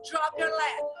without drop your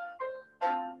leg.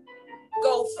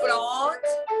 Go front.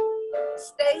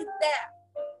 Stay there.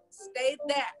 Stay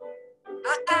there.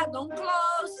 Don't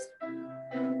close.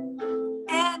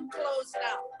 And close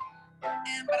now.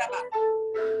 And brava.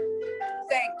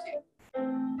 Thank you.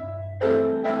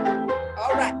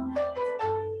 All right.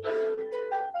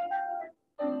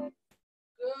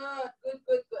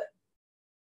 Good.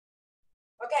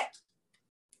 Okay.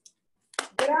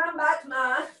 Grand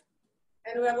battement.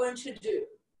 And we're going to do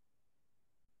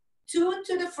 2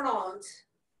 to the front,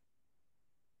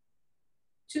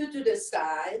 2 to the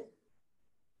side,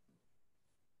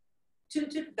 2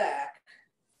 to the back,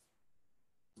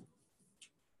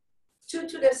 2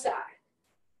 to the side.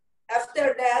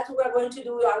 After that, we're going to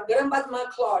do our grand battement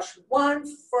cloche. 1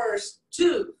 first,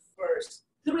 2 first,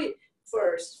 3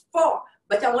 first, 4.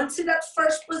 But I want to see that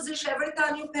first position every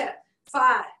time you pat.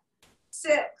 5,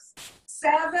 6,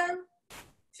 7,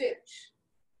 finish.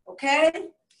 Okay?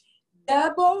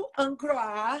 Double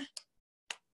encroix.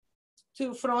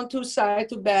 To front, to side,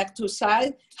 to back, to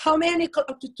side. How many,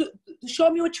 show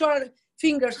me with your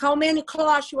fingers, how many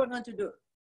cloches you are going to do?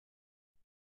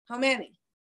 How many?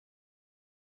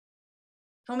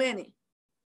 How many?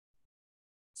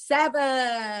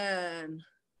 7.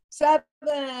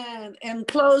 7. And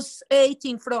close 8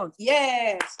 in front.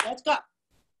 Yes, let's go.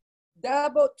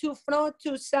 Double to front,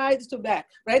 to sides, to back.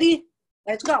 Ready?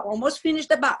 Let's go. Almost finished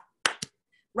the bar.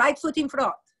 Right foot in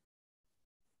front.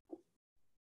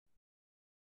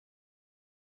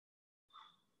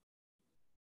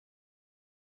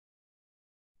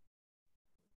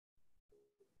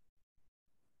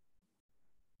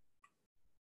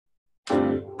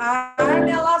 Arm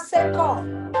elastic,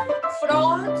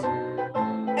 front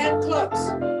and close,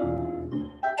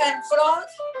 and front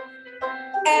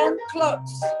and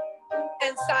close,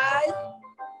 and side,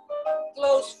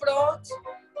 close front,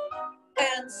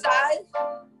 and side,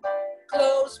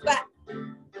 close back, and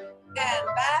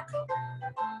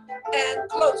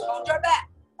close. Hold your back,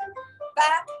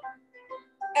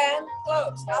 and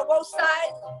close. Now go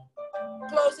side,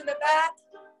 close in the back,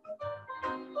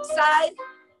 side.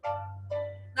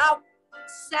 Now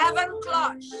 7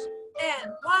 cloches,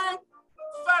 and 1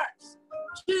 first,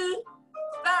 2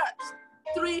 first,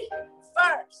 3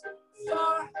 first,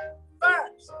 4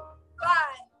 first, 5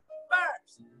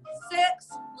 first, 6,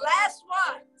 last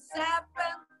one, 7,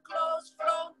 close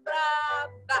front,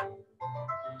 back,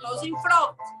 closing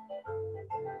front.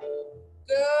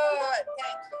 Good,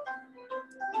 thank you.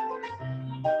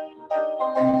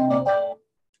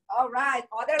 All right,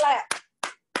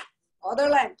 other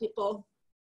leg, people.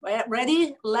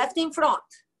 Ready? Left in front.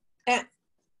 And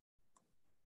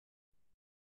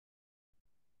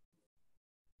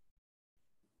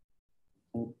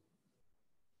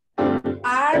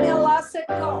arm elastic,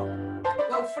 go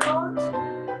front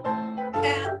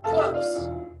and close.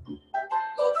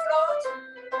 Go front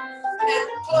and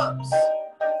close.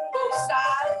 Go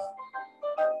side,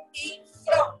 in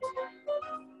front,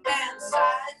 and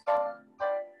side,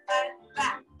 and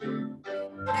back,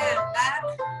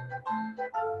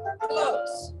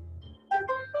 close,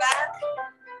 back,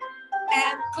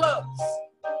 and close,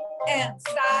 and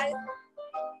side,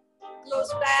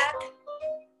 close back,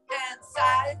 and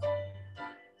side,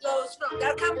 close front.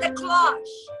 There comes the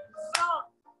cloche. Front,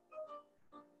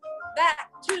 back,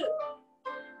 2,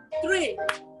 3,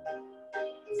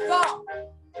 4, 5,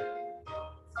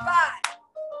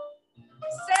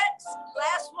 6,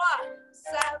 last one,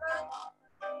 7,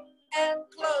 and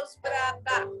close, back,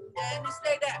 and you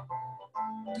stay there.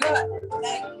 Good,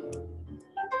 thank you.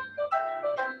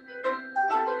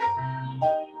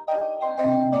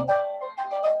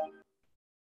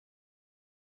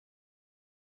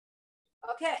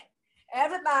 Okay,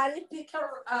 everybody pick your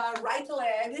right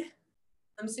leg.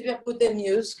 Let me see if I put the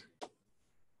music.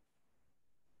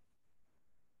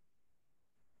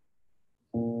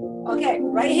 Okay,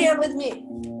 right here with me.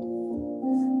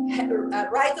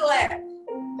 Right leg.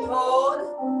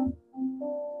 Hold.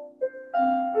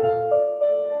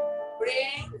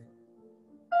 Bring.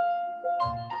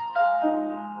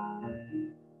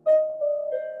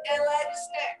 And leg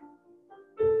stay.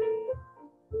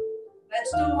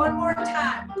 Let's do one more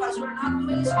time because we're not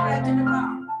doing stretching the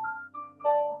bar.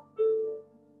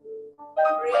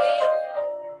 Breathe.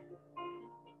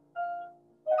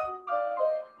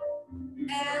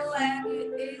 And leg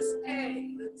is stay.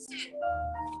 Let's see.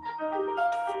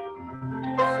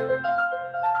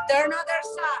 Turn other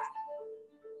side.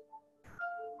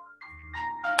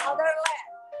 Other leg.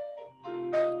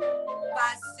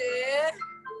 Pass it.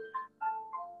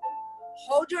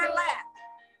 Hold your leg.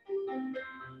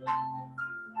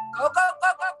 Go, go,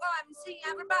 go, go, go. I'm seeing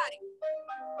everybody.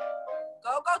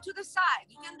 Go, go to the side.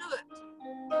 You can do it.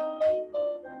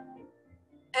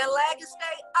 And leg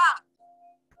stay up.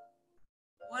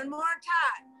 One more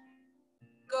time.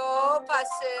 Go,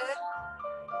 pass it.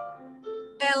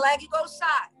 And leg go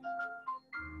side.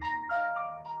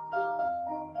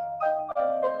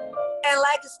 And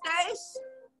leg stays.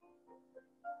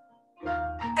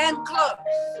 And close.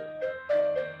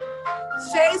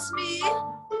 Face me.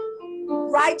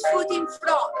 Right foot in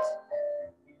front.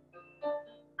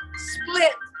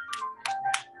 Split.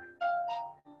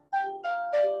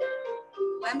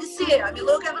 Let me see it. Let me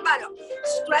look everybody.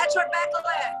 Stretch your back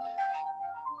leg.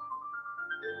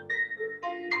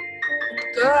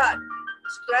 Good.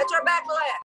 Stretch your back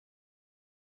leg.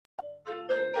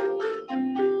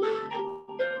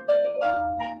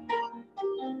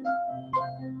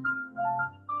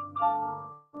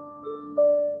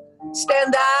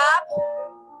 Stand up.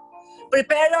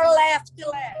 Prepare your left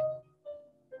leg.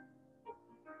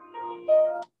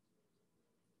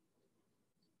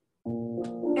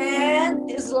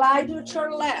 And slide with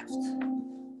your left.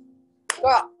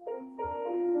 Go.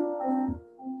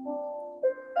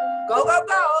 Go, go,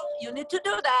 go. You need to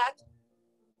do that.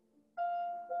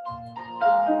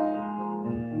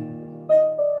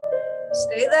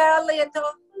 Stay there a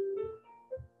little.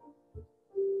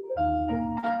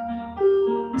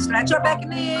 Stretch your back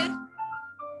knee.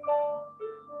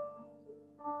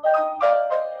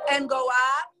 And go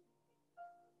up.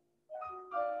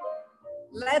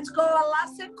 Let's go a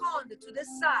last second to the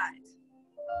side.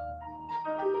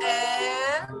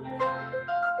 And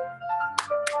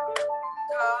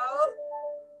go.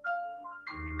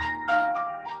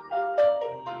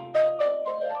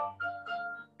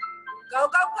 Go, go,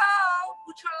 go.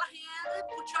 Put your hand,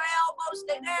 put your elbow,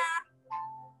 stay there.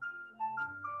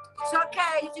 It's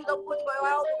okay if you don't put your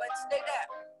elbow, but stay there.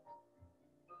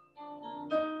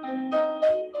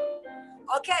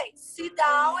 Okay, sit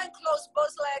down and close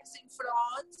both legs in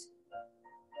front.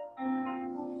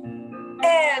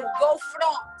 And go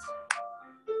front.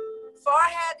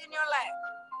 Forehead in your leg.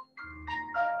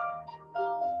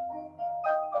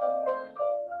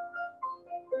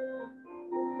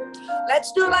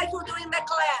 Let's do like we're doing the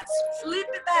class. Flip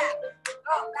it back.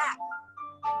 Go back.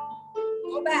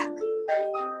 Go back.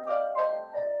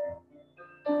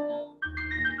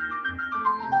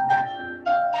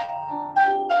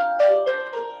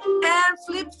 And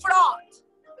flip front.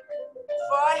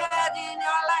 Forehead in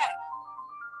your leg.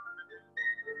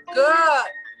 Good.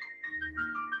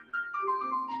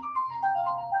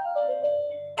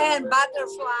 And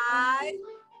butterfly.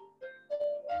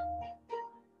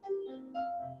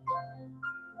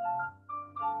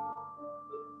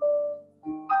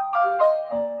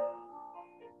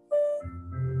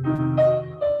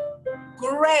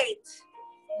 Great.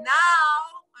 Now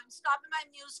I'm stopping my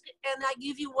music and I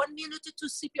give you 1 minute to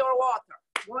sip your water.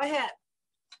 Go ahead.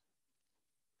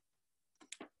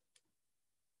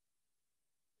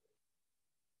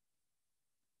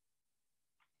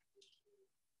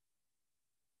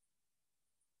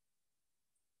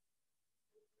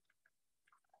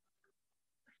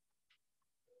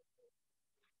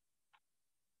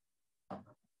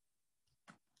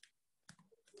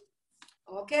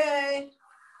 Okay.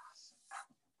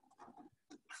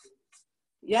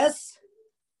 Yes.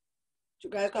 You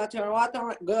guys got your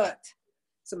water? Good.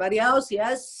 Somebody else?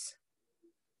 Yes.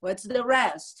 What's the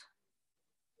rest?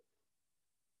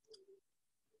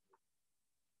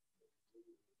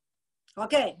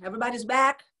 Okay, everybody's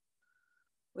back.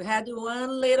 We had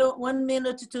 1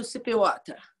 minute to sip your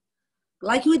water.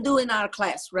 Like we do in our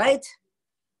class, right?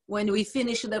 When we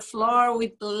finish the floor,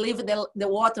 we leave the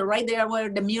water right there where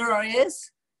the mirror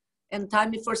is. And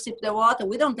time for sip the water.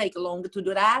 We don't take long to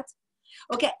do that.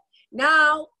 Okay,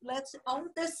 now let's on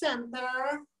the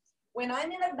center. When I'm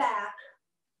in the back,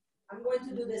 I'm going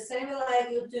to do the same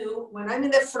leg you do. When I'm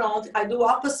in the front, I do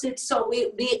opposite, so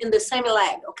we be in the same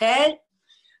leg, okay?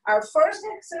 Our first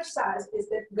exercise is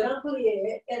the grand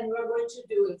plie, and we're going to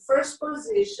do in first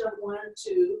position, 1,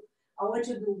 2. I want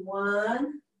to do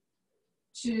 1,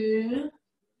 2,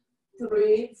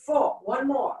 3, 4. One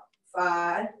more.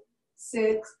 5,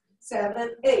 6,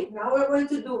 7, 8. Now we're going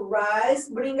to do rise,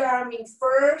 bring arm in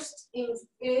first, in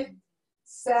fifth,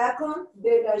 second,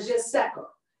 dégagé second.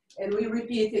 And we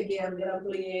repeat again, grand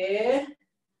plie,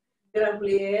 grand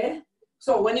plie.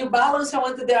 So when you balance, I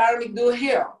want the arm to do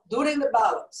here, during the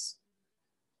balance.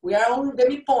 We are on the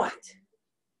midpoint,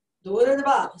 during the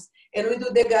balance. And we do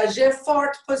dégagé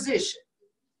fourth position.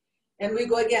 And we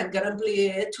go again, grand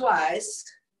plie twice,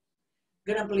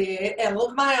 grand plie, and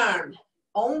look my arm.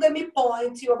 On the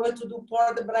midpoint, you're going to do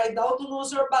port de bras, don't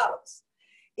lose your balance.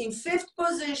 In fifth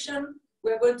position,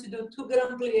 we're going to do 2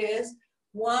 grand pliés,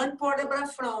 1 port de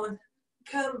bras front,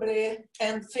 cambre,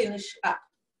 and finish up.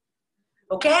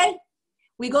 Okay?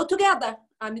 We go together.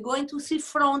 I'm going to see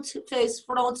front, face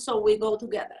front, so we go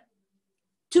together.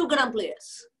 2 grand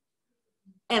pliés.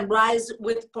 And rise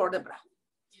with port de bras.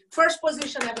 First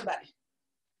position, everybody.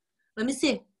 Let me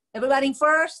see. Everybody in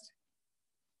first?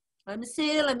 Let me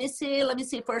see, let me see, let me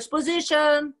see. First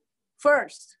position.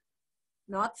 First.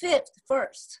 Not fifth,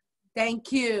 first.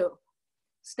 Thank you.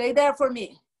 Stay there for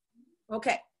me.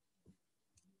 Okay.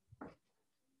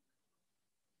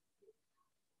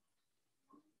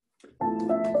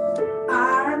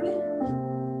 Arm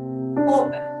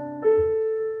open.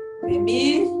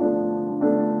 Demi,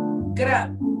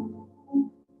 grab.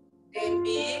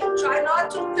 Demi, try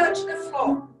not to touch the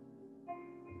floor.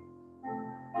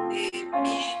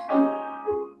 Demi,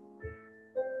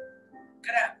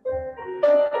 grab.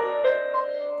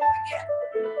 Again.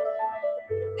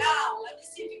 Now, let me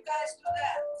see if you guys do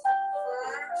that.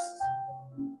 First,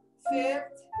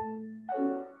 fifth,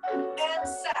 and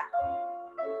second.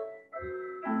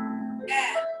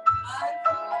 And 1,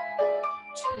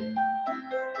 2, 3,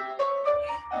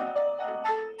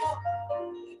 4.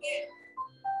 Again.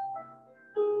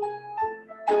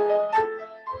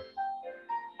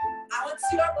 I want to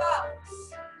see your balance.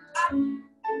 Up.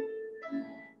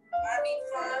 Arm in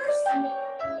first,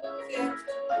 fifth.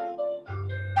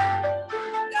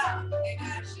 Down.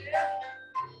 Dégagé.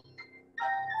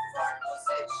 Fourth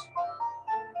position.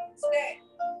 Stay.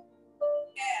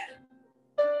 And.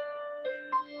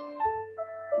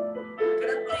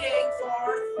 Grand plie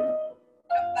fourth.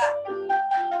 Come back.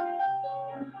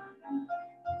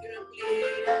 Grand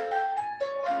plie.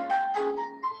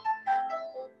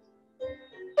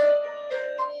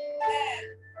 And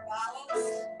balance.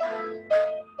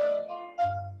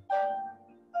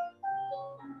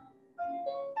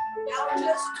 Now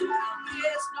just 2 grand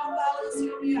pliés, no balance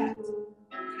here yet.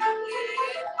 Grand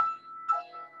plie.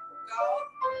 Go.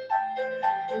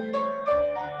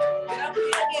 Grand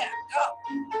plie again. Go.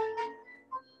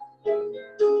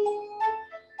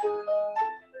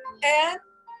 And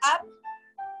up.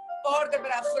 Port de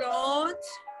bras front.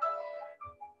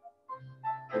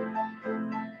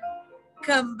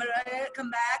 Cambre, come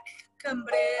back.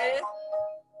 Cambre.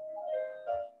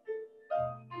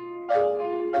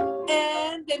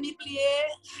 And demi-plie.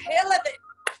 Elevate.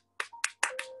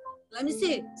 Let me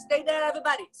see. Stay there,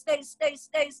 everybody. Stay, stay,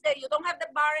 stay, stay. You don't have the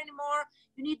bar anymore.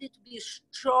 You need it to be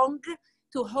strong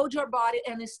to hold your body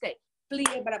and stay.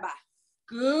 Plie bras.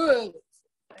 Good.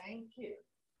 Thank you.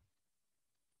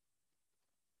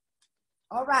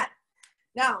 All right.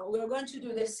 Now, we're going to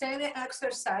do the same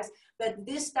exercise, but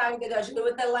this time dégagé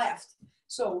with the left.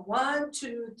 So 1,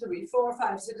 2, 3, 4,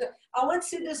 5, 6. I want to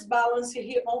see this balance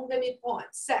here on the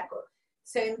midpoint. Second.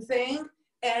 Same thing.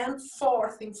 And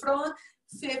fourth in front.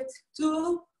 Fifth,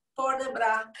 2, port de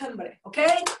bras, cambre.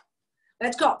 Okay?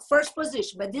 Let's go. First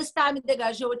position. But this time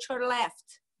dégagé with your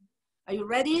left. Are you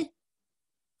ready?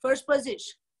 First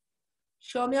position.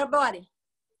 Show me your body.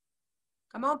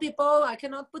 Come on, people. I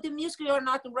cannot put the music. You're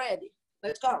not ready.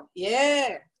 Let's go.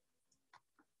 Yeah.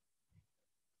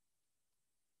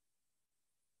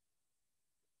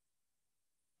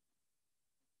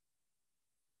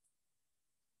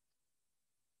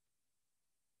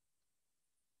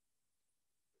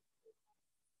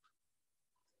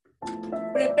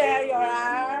 Prepare your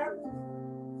arm.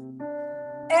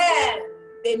 And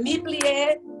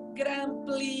demi-plie, grand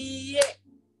plie.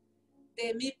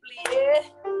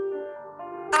 Demi-plie.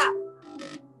 Up.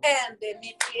 And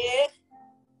demi-plie.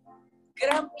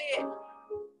 Grand plie.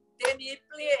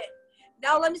 Demi-plie.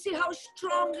 Now let me see how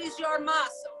strong is your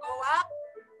muscle. Go up.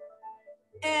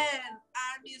 And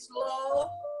arm is low.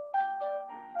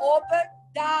 Open,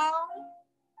 down.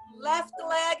 Left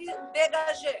leg,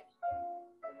 dégagé.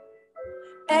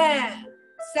 And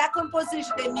second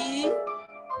position, demi,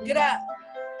 grand,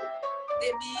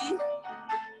 demi,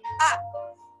 up,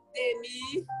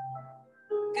 demi,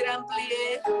 grand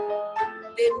plié,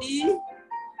 demi,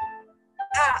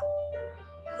 up.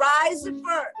 Rise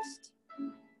first,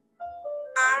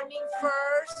 arming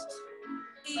first,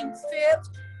 in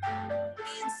fifth,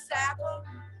 in second,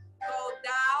 go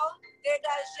down,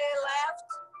 dégagé left,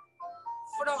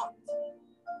 front.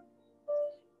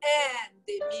 And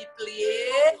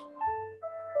demi-plié,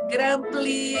 grand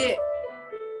plié,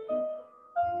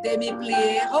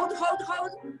 demi-plié, hold,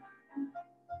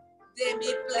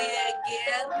 demi-plié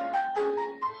again,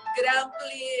 grand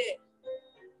plié,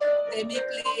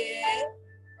 demi-plié.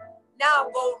 Now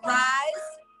go rise,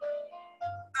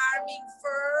 arming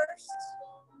first,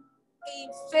 in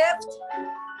fifth,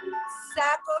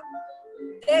 second,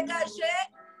 dégagé,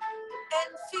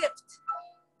 and fifth.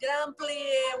 Grand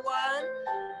plié, 1,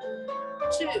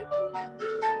 2.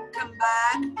 Come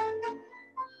back,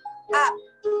 up.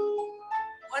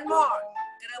 One more.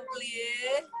 Grand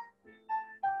plié.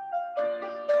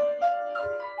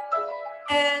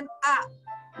 And up.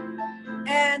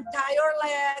 And tie your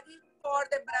leg for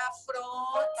the bras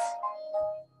front.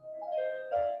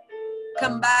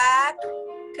 Come back,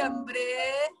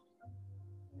 cambré.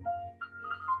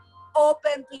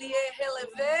 Open plié,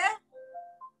 relevé.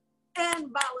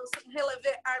 And balance,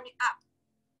 relevé, arm up.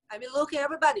 I mean, look,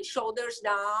 everybody, shoulders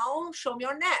down, show me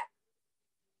your neck.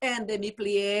 And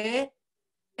demi-plié,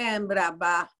 and bras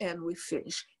bas, and we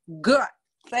finish. Good,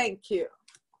 thank you.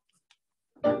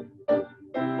 All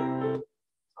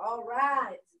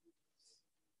right.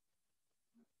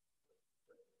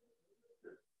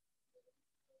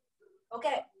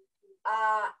 Okay,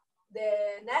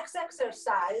 the next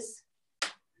exercise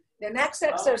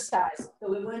that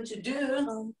we're going to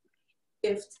do,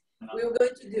 we're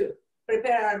going to do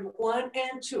prepare arm 1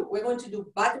 and 2. We're going to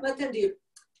do battement and dip.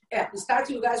 Yeah, start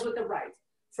you guys with the right.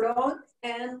 Front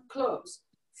and close.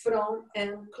 Front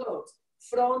and close.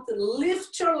 Front,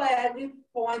 lift your leg,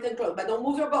 point and close, but don't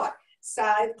move your body.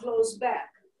 Side, close, back.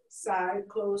 Side,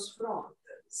 close, front.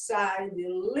 Side,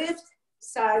 lift.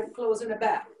 Side, close in the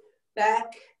back.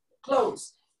 Back,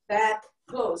 close. Back,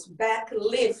 close. Back,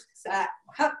 lift. Side,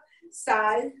 up.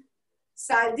 Side,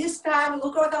 side. This time,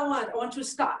 look what I want. I want you to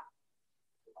stop.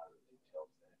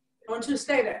 I want you to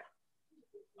stay there.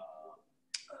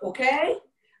 Okay?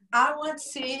 I want to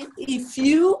see if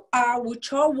you are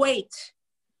with your weight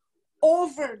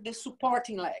over the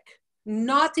supporting leg,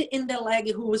 not in the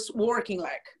leg who is working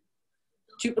leg.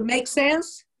 To make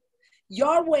sense?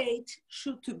 Your weight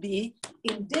should be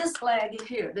in this leg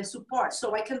here, the support,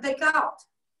 so I can take out.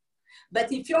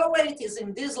 But if your weight is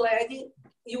in this leg,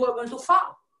 you are going to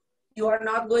fall. You are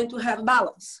not going to have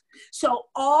balance. So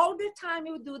all the time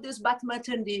you do this battement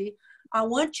and D, I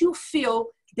want you to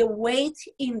feel the weight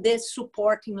in this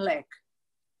supporting leg.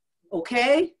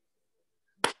 Okay?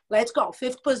 Let's go,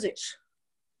 5th position.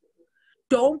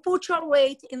 Don't put your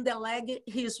weight in the leg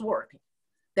he's working.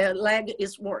 The leg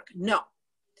is working, no.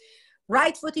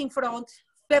 Right foot in front,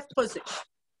 5th position.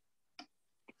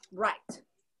 Right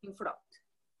in front.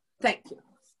 Thank you.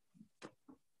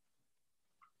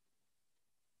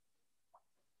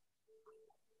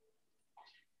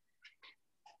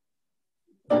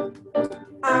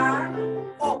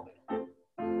 Arm open.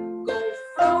 Go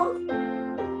front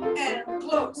and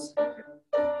close.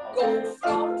 Go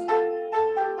front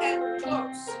and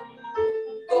close.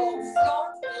 Go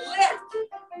front, left.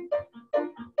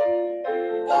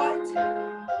 Point,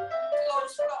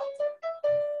 close front.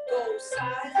 Go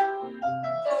side,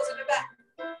 close in the back.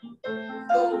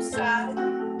 Go side,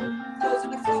 close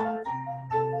in the front.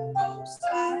 Go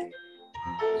side,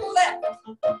 left.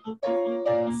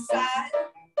 Side,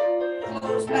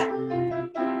 close back.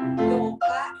 Go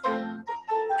back and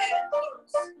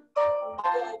close.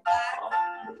 Go back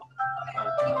and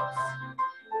close.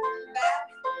 Back,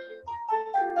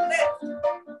 left.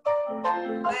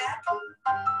 Back,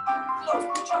 close.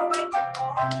 Put your weight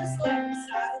on this left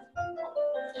side.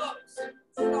 Close.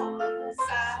 Front,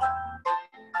 side,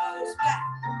 close back.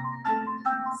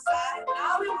 Side.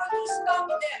 Now we want to stop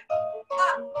there.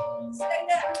 Up. Stay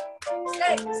there.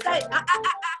 Stay.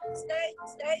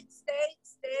 Stay.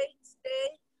 Stay.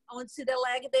 I want to see the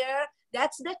leg there.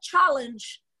 That's the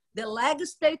challenge. The leg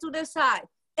stay to the side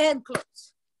and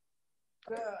close.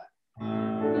 Good.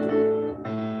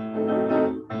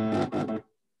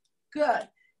 Good.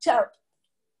 So,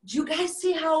 do you guys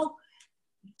see how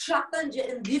challenge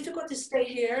and difficult to stay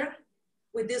here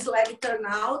with this leg turn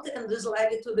out and this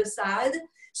leg to the side?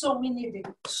 So we need the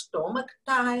stomach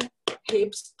tight,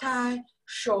 hips tight,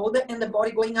 shoulder and the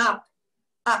body going up.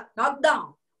 Up, not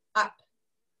down, up.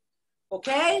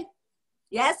 Okay?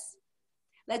 Yes?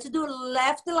 Let's do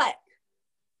left leg.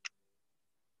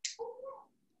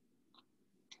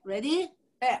 Ready?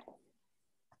 There.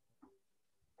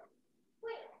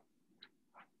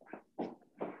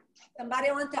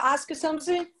 Somebody want to ask you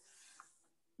something?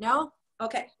 No?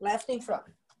 Okay, left in front.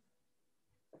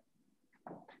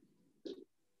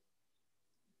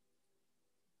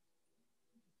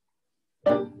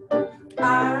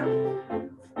 Arm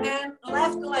and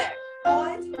left leg.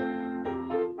 Point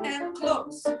and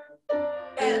close.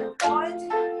 And point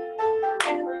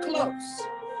and close.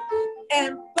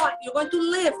 And point. You're going to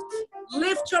lift.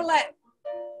 Lift your leg.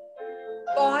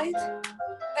 Point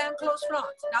and close front.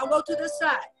 Now go to the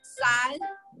side. Side.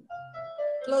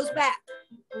 Close back.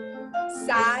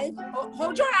 Side.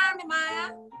 Hold your arm,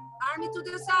 Maya. Arm to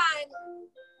the side.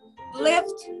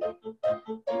 Lift.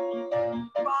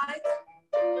 Point.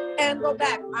 And go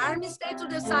back. Arm stay to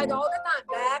the side all the time.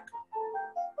 Back.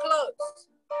 Close.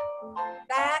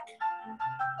 Back.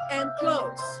 And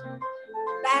close.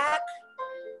 Back.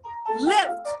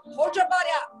 Lift. Hold your body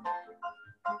up.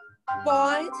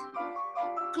 Point.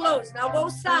 Close. Now go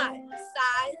side.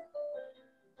 Side.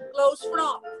 Close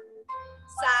front.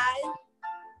 Side.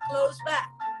 Close back.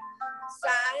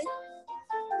 Side.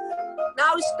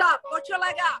 Now stop. Put your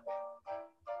leg up.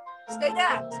 Stay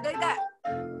there. Stay there.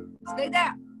 Stay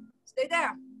there. Stay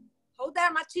there. Hold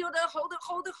there, Matilda. Hold it,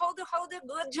 hold it, hold it, hold it.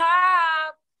 Good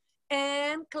job.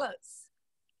 And close.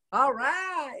 All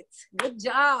right. Good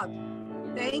job.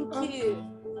 Thank you.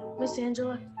 Miss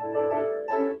Angela.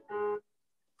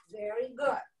 Very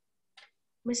good.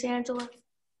 Miss Angela.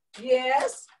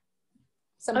 Yes.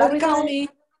 Somebody call me.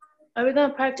 Are we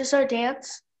gonna practice our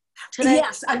dance today?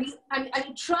 Yes, I'm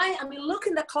trying. I'm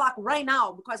looking at the clock right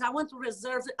now because I want to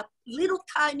reserve a little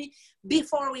time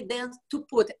before we dance to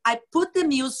put it. I put the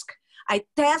music. I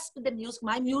test the music.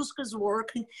 My music is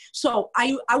working. So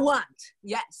I want.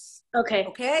 Yes. Okay.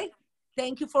 Okay.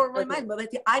 Thank you for reminding me.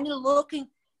 But I'm looking.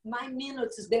 My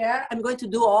minutes is there. I'm going to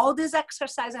do all this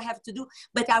exercise I have to do,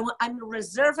 but I'm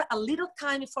reserving a little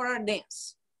time for our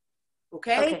dance.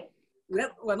 Okay? Okay.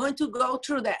 We're going to go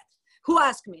through that. Who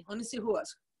asked me? Let me see who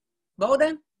was.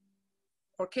 Bowden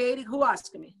or Katie? Who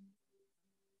asked me?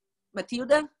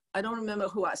 Matilda? I don't remember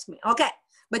who asked me. Okay,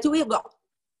 but we'll go.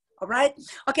 All right?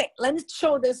 Okay, let me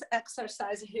show this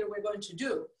exercise here we're going to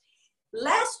do.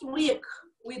 Last week,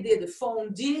 we did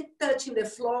fondue, touching the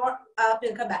floor, up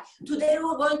and come back. Today,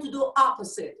 we're going to do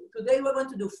opposite. Today, we're going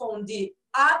to do fondue,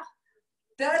 up,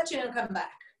 touch and come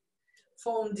back.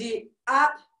 Fondue,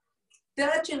 up,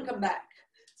 touch and come back.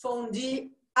 Fondue,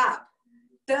 up,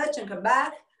 touch and come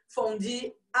back.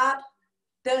 Fondue, up,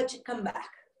 touch, come back.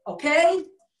 Okay?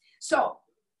 So,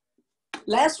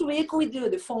 last week we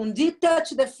did the fondue,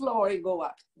 touch the floor and go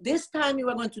up. This time we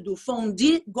are going to do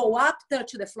fondue, go up,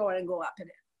 touch the floor and go up there.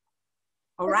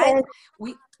 All right?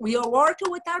 Okay. We are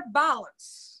working with our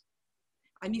balance.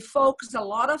 I mean, focus a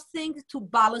lot of things to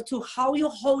balance, to how you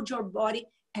hold your body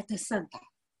at the center.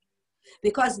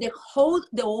 Because the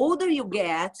older you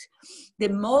get, the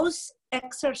most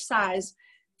exercise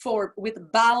with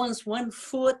balance, one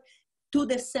foot to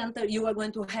the center you are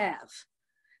going to have.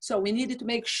 So we needed to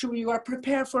make sure you are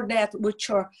prepared for that with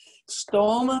your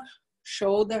stomach,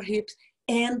 shoulder, hips,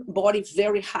 and body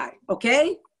very high,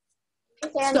 okay?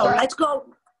 So let's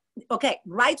go. Okay,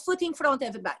 right foot in front,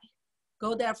 everybody.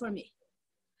 Go there for me.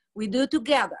 We do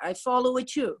together. I follow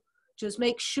with you. Just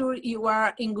make sure you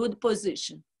are in good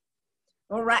position.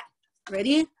 All right,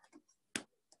 ready?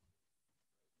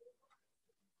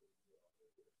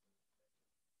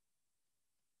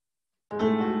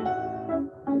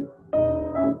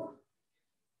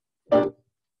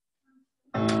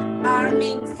 Arm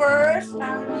in first,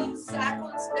 arm in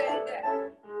second, stay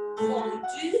there.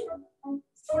 Fondue,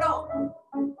 front,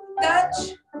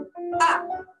 touch, up.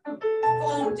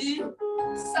 Fondue,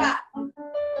 side,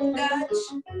 touch,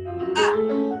 up.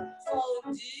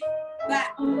 Fondue,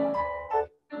 back.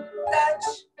 Touch,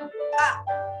 up.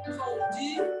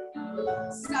 Fondue,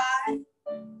 side,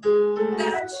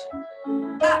 touch,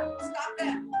 up. Stop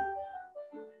there.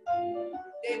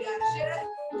 Dégagez,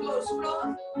 close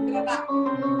front, go back.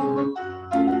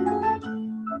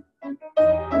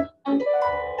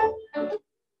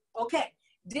 Okay,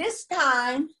 this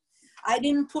time I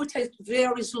didn't put a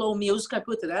very slow music. I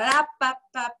put it up, up,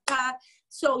 up, up.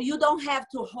 So you don't have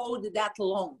to hold that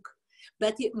long.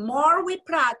 But the more we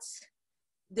practice,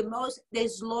 the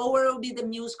slower will be the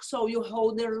music. So we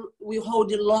hold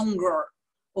it longer.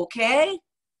 Okay?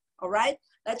 All right?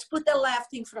 Let's put the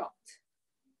left in front.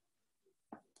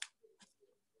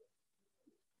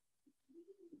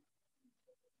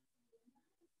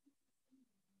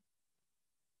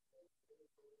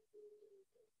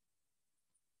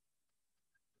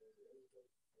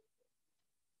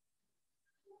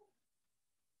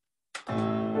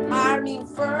 Arming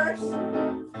first.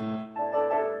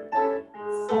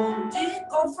 Fondue,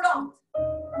 go front.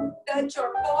 Touch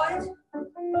your point,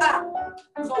 up.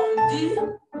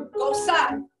 Fondue, go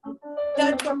side.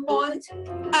 Touch your point,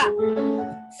 up.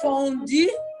 Fondue,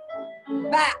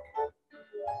 back.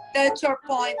 Touch your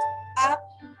point, up.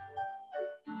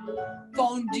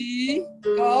 Fondue,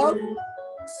 go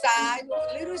side.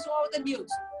 A little slower than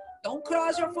mute. Don't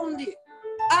cross your fondue.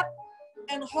 Up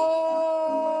and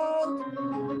hold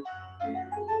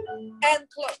and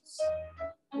close.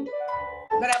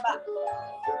 Graba.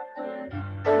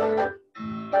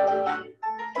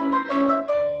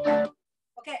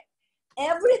 Okay,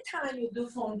 every time you do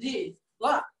fondue,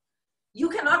 look, you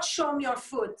cannot show me your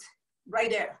foot right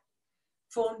there.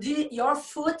 Fondue, your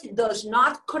foot does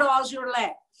not cross your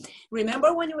leg.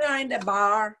 Remember when we are in the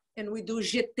bar and we do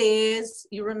GTs,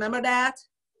 you remember that?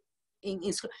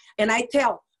 And I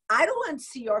tell, I don't want to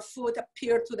see your foot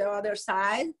appear to the other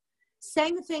side.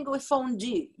 Same thing with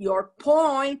fondue. Your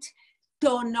point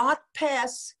do not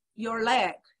pass your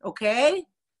leg, okay?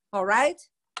 All right?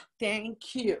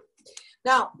 Thank you.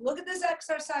 Now, look at this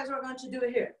exercise we're going to do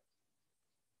here.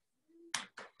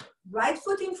 Right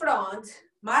foot in front.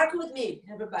 Mark with me,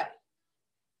 everybody.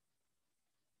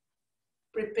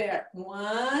 Prepare.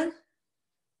 1,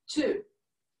 2.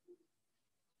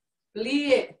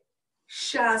 Plie.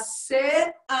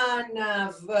 Chassé en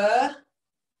avant.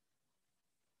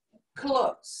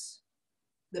 Close.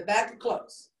 The back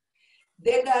close.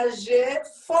 Dégager,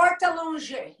 forte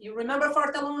allonger. You remember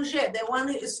forte allonger? The one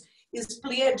is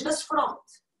plié just front.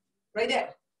 Right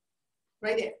there.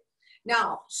 Right there.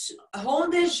 Now,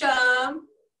 rond de jambe,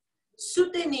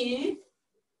 soutenu,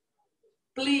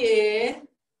 plié,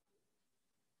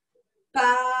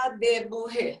 pas de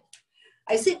bourrer.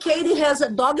 I see Katie has a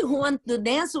dog who wants to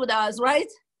dance with us, right?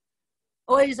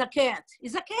 Or is a cat?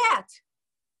 It's a cat.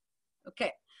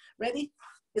 Okay, ready?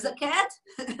 Is a cat?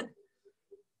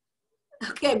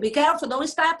 Okay, be careful, don't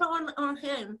step on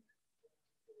him.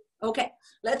 Okay,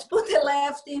 let's put the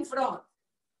left in front.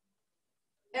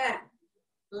 And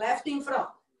left in front.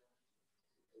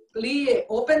 Plie,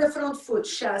 open the front foot.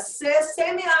 Chassé,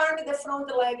 semi-arm the front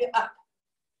leg up.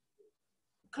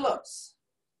 Close.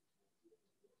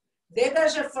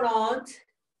 Dégage front.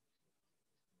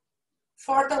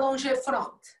 Forte allonger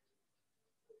front.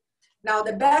 Now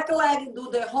the back leg do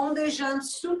the rond de jambe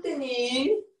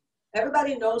soutenu.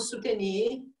 Everybody knows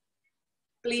soutenu.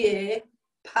 Plié,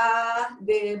 pas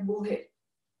de bourrer.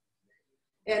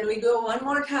 And we go one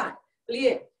more time.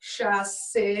 Plié,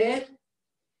 chassé,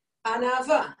 en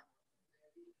avant.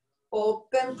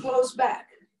 Open, close back.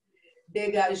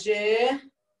 Dégager,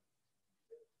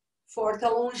 forte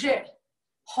allonger.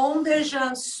 Rond de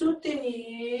jambe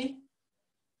soutenu,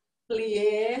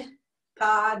 plié,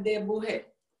 pas de bourrer.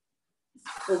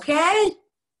 Okay?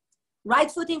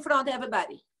 Right foot in front,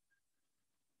 everybody.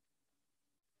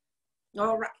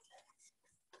 All right.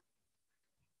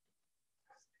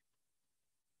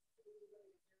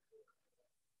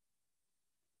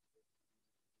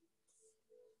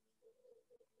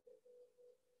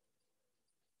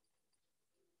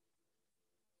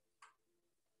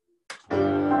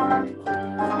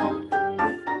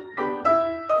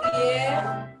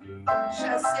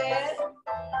 Chassé,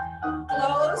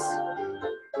 close,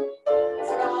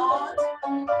 front,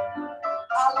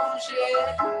 allongé,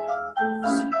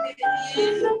 soutenu,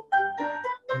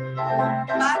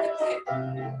 pas de bruit.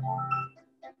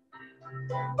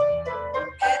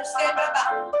 And stay back.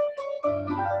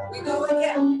 We go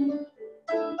again.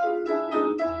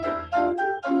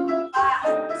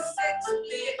 5, 6,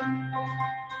 plie.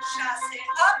 Chassé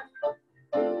up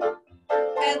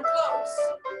and close.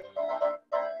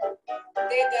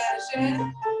 Dégager,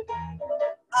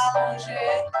 allonger,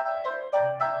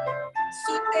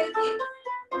 soutenu,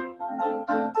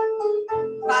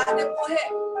 pas de bourrer.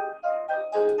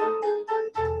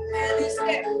 And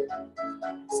stay.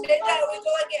 Stay there, we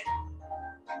go again.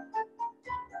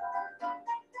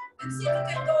 And see if you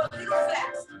can go a little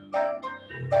fast.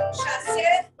 Chassé,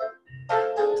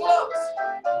 close.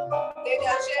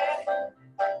 Dégager,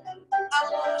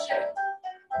 allonger,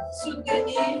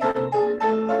 soutenu,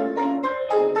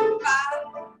 pas de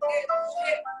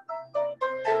bourrer.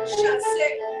 Chassé,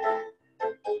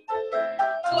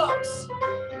 close.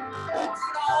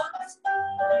 Front,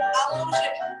 allongé,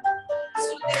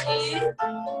 soutenu,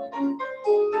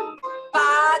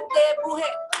 pas de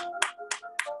bourrer.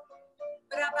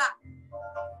 Brava.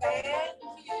 Thank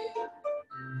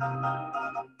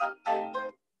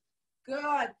you.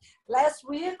 Good. Last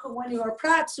week, when you were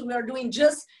practicing, we were doing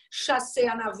just chassé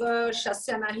en avant,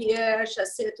 chassé en arrière,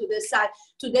 chassé to the side.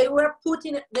 Today, we're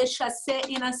putting the chassé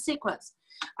in a sequence.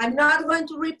 I'm not going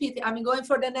to repeat it. I'm going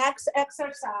for the next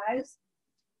exercise.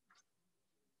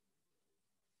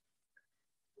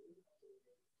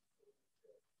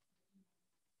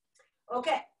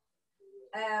 Okay.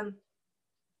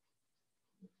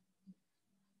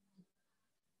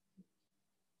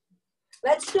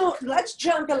 Let's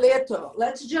jump a little.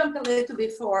 Let's jump a little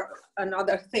before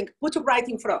another thing. Put it right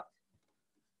in front.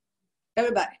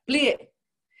 Everybody, plié.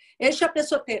 Échappé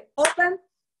sauté. Open.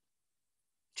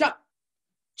 Jump.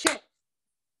 Change.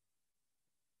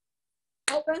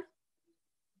 Open.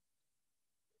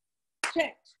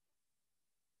 Change.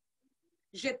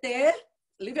 Jeter.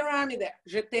 Leave your arm there.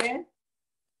 Jeter.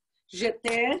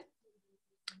 Jeter.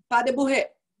 Pas de bourrer.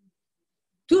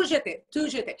 Tout jeter, tout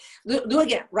jeter. Do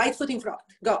again, right foot in front.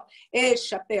 Go.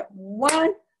 Échappé.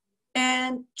 1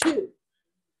 and 2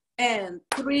 and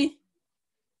 3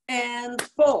 and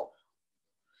 4.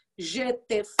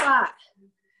 Jeter 5.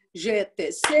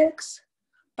 Jeter 6.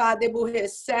 Pas de bourrer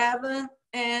 7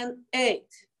 and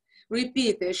 8.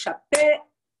 Repeat. Échappé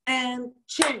and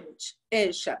change.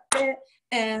 Échappé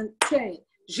and change.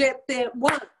 Jeter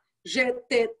 1.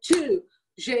 Jeter 2.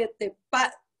 Jeter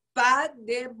pas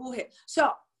de bourrer.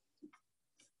 So,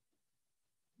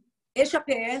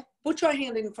 échappé, put your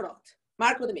hand in front.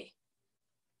 Mark with me.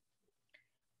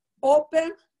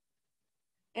 Open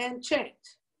and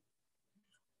change.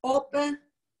 Open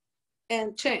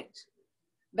and change.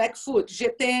 Back foot.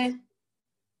 Jeter.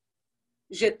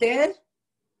 Jeter.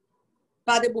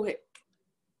 Pas de bourrer.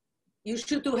 You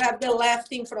should have the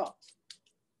left in front.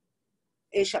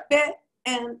 Échappé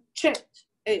and change.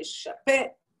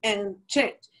 Échappé and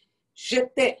change.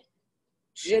 Jeter.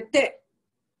 Jeter.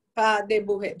 Pas de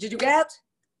bourrer. Did you get?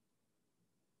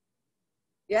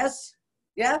 Yes?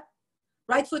 Yeah?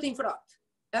 Right foot in front.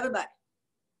 Everybody.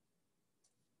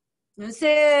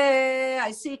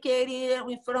 I see Katie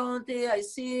in front. I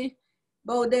see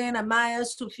Bolden, Maya,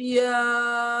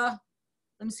 Sophia.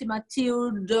 Let me see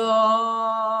Matilda.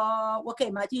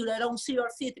 Okay, Matilda, I don't see your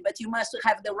feet, but you must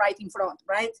have the right in front,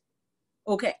 right?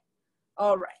 Okay.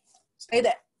 All right. Stay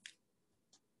there.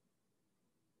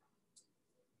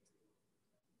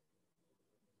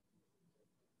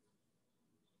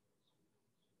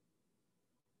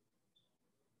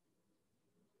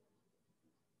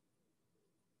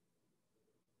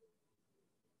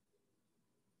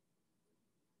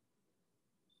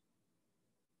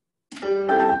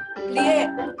 Plié.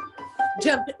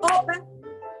 Jump it open.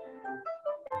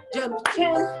 Jump it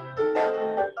chin.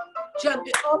 Jump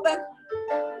it open.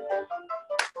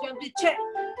 Jump it chin.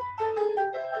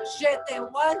 Jeter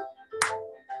 1.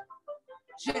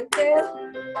 Jeter.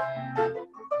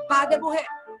 Pas de bourrer.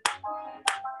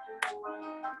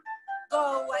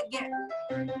 Go again.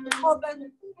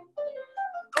 Open.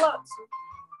 Close.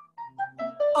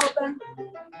 Open.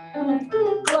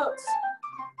 Close.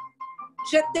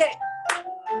 Jeter.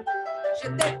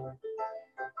 Jeter.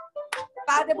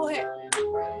 Pas de bourrer.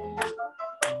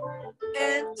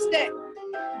 And stay.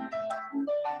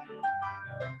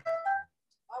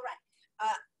 All right.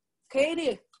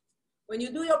 Katie, when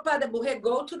you do your pas de bourrer,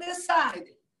 go to the side.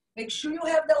 Make sure you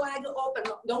have the leg open.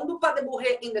 Don't do pas de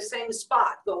bourrer in the same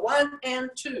spot. Go 1 and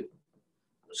 2.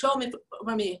 Show me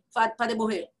for me. Pas de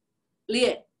bourrer.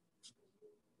 Lié.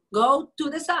 Go to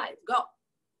the side. Go.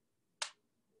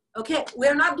 Okay,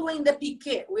 we're not doing the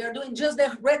piqué. We are doing just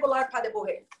the regular pas de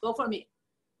bourrer. Go for me.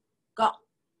 Go.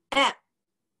 And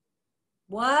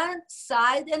 1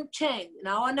 side and change.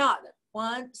 Now another.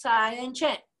 1 side and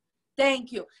change.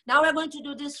 Thank you. Now we're going to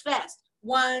do this fast.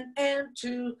 1 and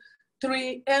 2,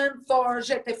 3 and 4,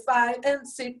 jeter 5 and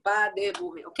 6, pas de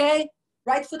bourrer. Okay?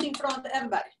 Right foot in front,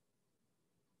 everybody.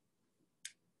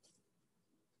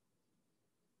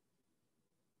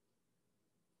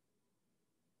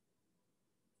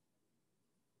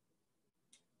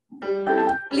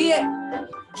 Plié.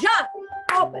 Jump.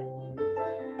 Open.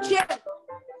 Change.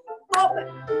 Open.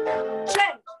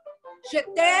 Change.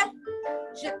 Jeter.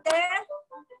 Jeter.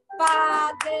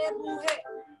 Pas de bourrer.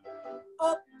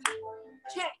 Open.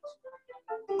 Change.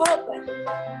 Open.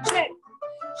 Change.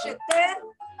 Jeter.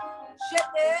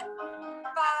 Jeter.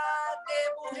 Pas de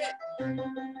bourrer.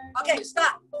 Okay,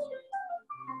 stop.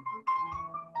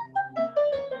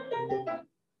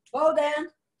 Bolden.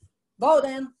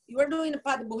 Bolden, you are doing the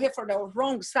pas de bourrer for the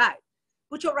wrong side.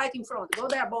 Put your right in front. Go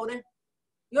there, Bolden.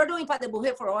 You are doing pas de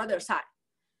bourrer for the other side.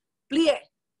 Plié.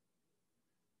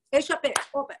 Échappé.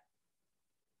 Open.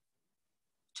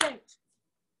 Change.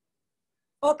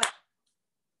 Open.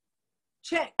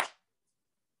 Change.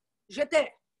 Jeter.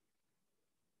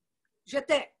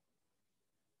 jeté.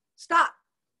 Stop.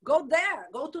 Go there.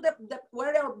 Go to the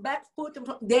where your back foot in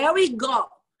front. There we go.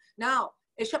 Now,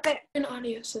 échappé. An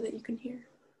audio so that you can hear.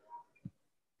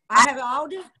 I have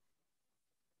audio.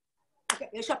 Okay,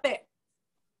 échappé.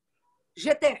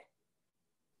 Jeté.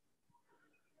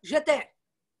 Jeté.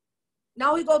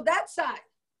 Now we go that side.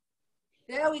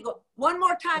 There we go. One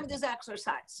more time this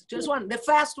exercise. Just one, the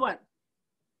fast one.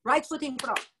 Right foot in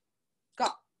front. Go.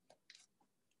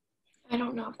 I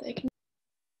don't know if they can.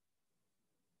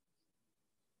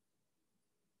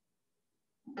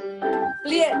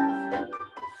 Plié.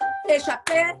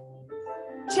 Échappé.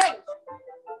 Change.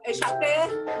 Échappé.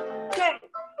 Change.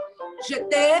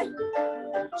 Jeté.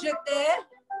 Jeté.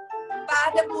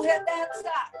 Pas de bouger that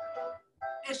side.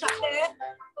 Échappé.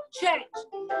 Change.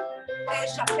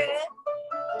 Échappé.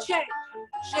 Change.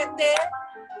 Jeté.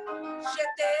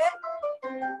 Jeté.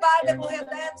 Pas de bouger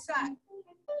that side.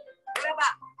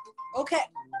 Là-bas. Okay.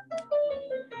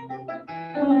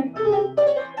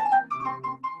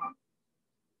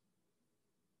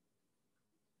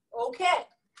 Okay.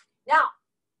 Now,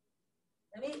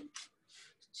 let me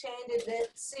change the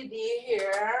CD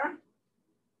here.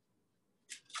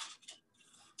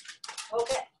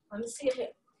 Okay, let me see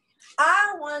here.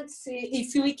 I want to see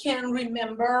if we can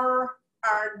remember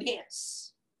our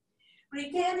dance.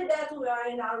 Pretend that we are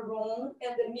in our room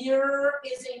and the mirror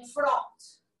is in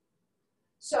front.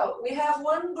 So we have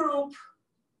one group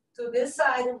to this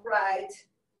side right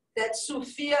that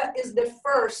Sophia is the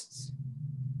first.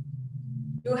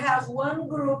 You have one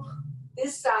group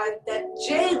this side that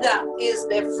Jada is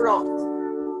the front.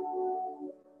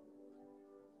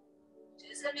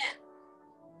 Just a minute.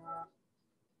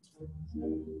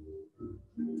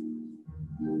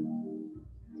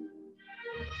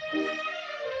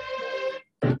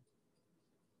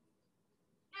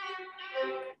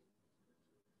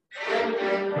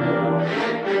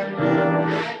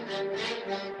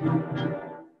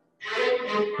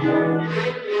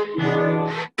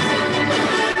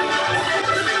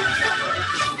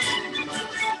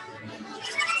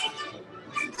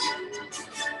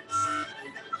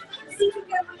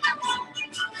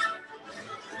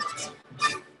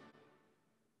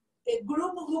 The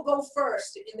group who go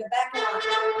first in the back line.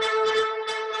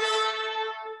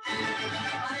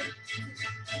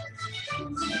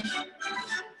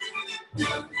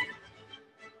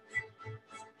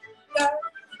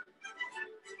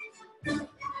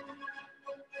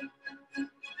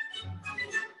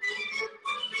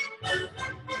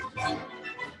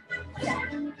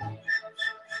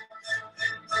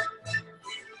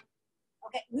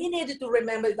 Okay, we needed to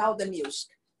remember about the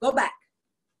music. Go back.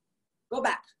 Go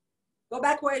back. Go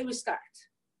back where we start.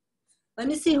 Let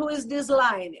me see who is this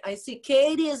line. I see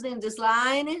Katie is in this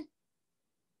line.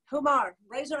 Humar,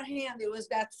 raise your hand. It was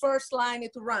that first line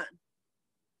to run.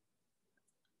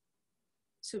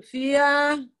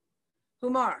 Sophia,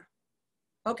 Humar.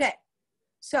 Okay,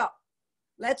 so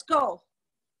let's go.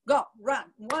 Go,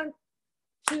 run. 1,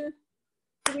 2,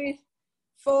 3,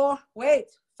 4,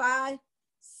 wait, 5,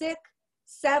 6,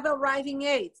 7, arriving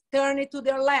 8. Turn it to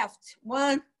the left.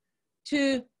 1,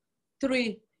 2,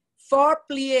 3, 4,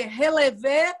 plié,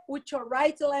 relevé with your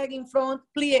right leg in front,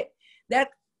 plié. There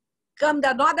comes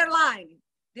another line.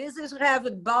 This is have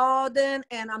Balden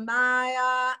and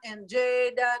Amaya and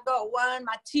Jada. Go, 1,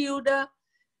 Matilda.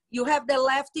 You have the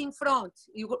left in front.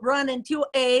 You run until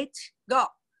 8. Go.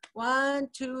 1,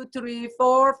 2, 3,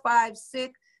 4, 5,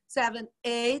 6, 7,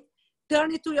 8.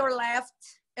 Turn it to your left.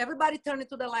 Everybody turn it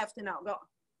to the left now. Go.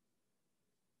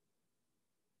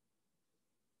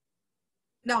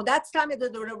 No, that's time to the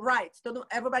right.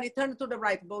 Everybody turn to the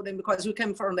right, Bowden, because you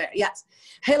came from there. Yes.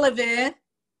 Relevé.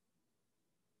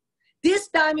 This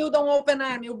time you don't open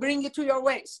arm, you bring it to your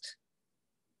waist.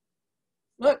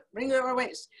 Look, bring it to your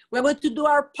waist. We're going to do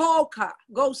our polka.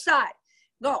 Go side.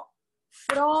 Go.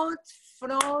 Front,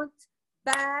 front,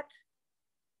 back.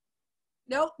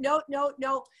 No, no, no,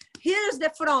 no. Here's the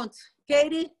front.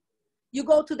 Katie, you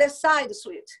go to the side,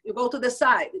 sweet. You go to the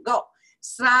side. Go.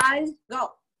 Side,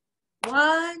 go.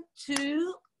 1,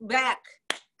 2, back,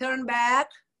 turn back.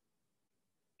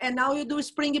 And now you do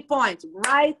springy point,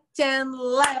 right and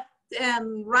left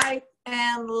and right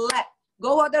and left.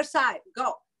 Go other side,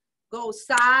 go. Go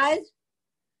side,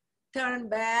 turn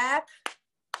back,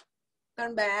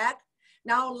 turn back.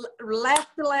 Now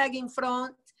left leg in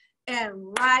front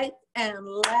and left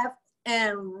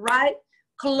and right.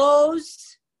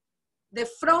 Close the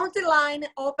front line,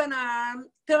 open arm,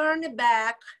 turn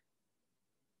back.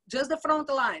 Just the front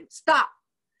line. Stop.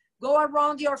 Go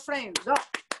around your frame. Go.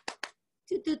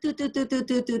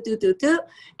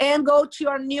 And go to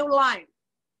your new line.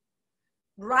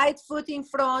 Right foot in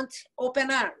front,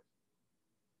 open arm.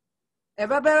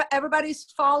 Everybody's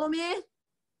follow me?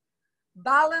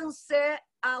 Balance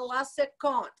à la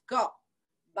seconde. Go.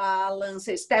 Balance.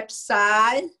 Step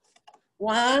side.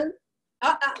 1.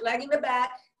 Leg in the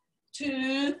back.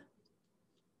 2.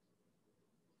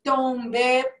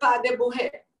 Tomber, pas de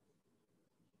bouger.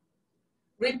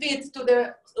 Repeat to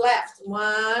the left.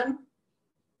 1.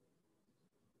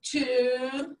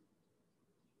 2.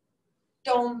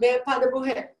 Tomber, pas de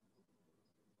bouger.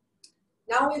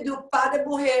 Now we do pas de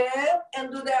bouger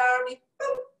and do the arm.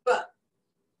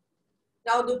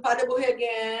 Now do pas de bouger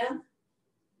again.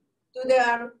 Do the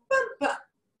arm.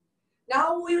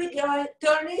 Now we will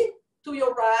turn it to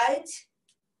your right.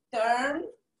 Turn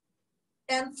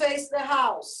and face the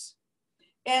house.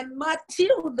 And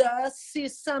Matilda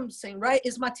sees something, right?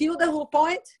 Is Matilda who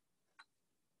point?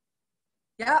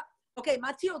 Yeah. Okay,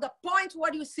 Matilda, point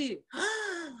what you see.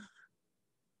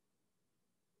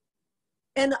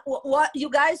 And what you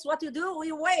guys, what you do?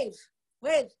 We wave.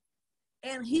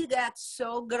 And he got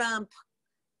so grumpy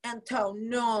and told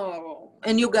no.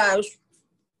 And you guys,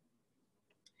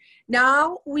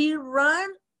 now we run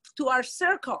to our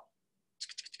circle.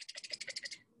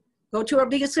 Go to our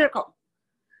biggest circle.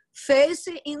 Face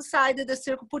inside the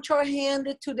circle. Put your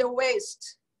hand to the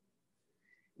waist.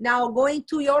 Now going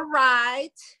to your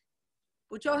right.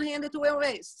 Put your hand to your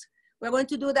waist. We're going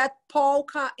to do that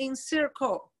polka in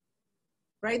circle.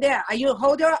 Right there. Are you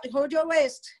hold your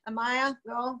waist, Amaya?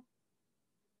 Go.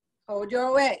 Hold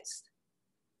your waist.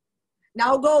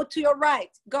 Now go to your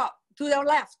right. Go to your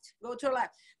left. Go to your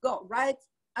left. Go right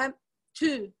and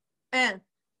 2 and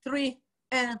 3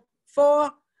 and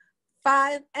 4,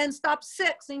 5 and stop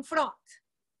 6 in front.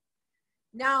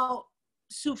 Now,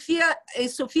 Sophia,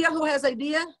 is Sophia who has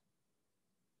idea?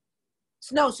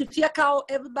 No, Sophia called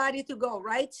everybody to go,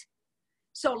 right?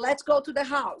 So let's go to the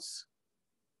house.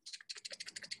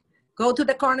 Go to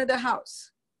the corner of the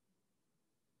house.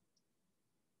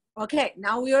 Okay,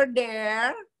 now we are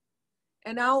there.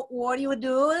 And now what do you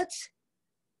do? It?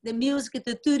 The music,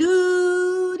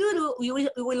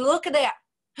 we look there.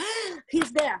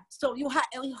 He's there. So you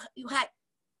hide.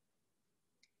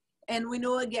 And we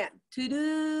know again.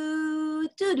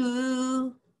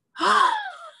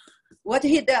 What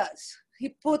he does, he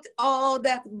put all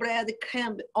that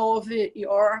breadcrumb over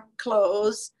your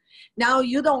clothes. Now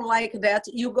you don't like that.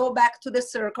 You go back to the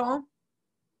circle.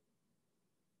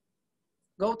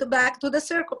 Go back to the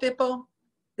circle, people.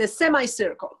 The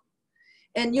semicircle.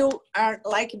 And you are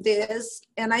like this.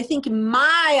 And I think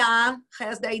Maya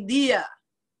has the idea.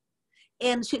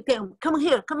 And she can come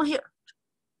here.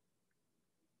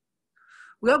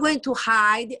 We're going to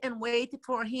hide and wait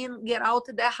for him get out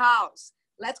of the house.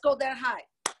 Let's go there, hide.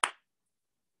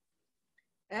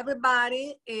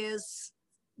 Everybody is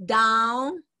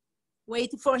down,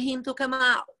 waiting for him to come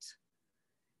out.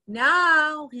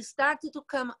 Now he started to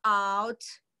come out.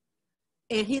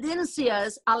 And he didn't see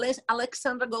us.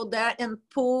 Alexandra go there and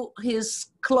pull his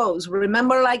clothes.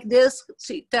 Remember like this?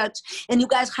 She touch. And you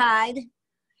guys hide.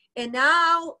 And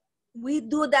now we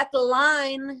do that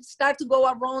line. Start to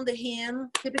go around him.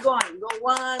 Keep it going. Go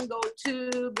 1, go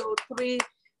 2, go 3,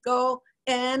 go.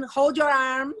 And hold your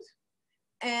arm.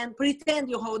 And pretend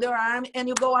you hold your arm. And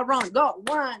you go around. Go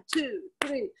 1, 2,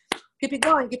 3. Keep it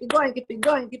going. Keep it going. Keep it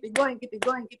going. Keep it going. Keep it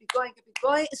going. Keep it going. Keep it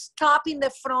going. Stop in the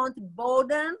front.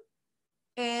 Bowden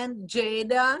and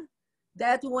Jada,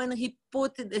 that when he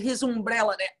put his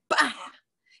umbrella there, bah,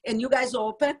 and you guys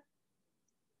open.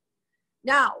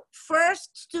 Now,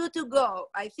 first 2 to go,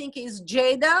 I think is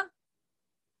Jada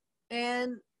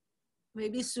and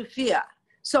maybe Sophia.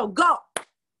 So go.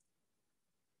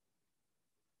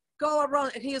 Go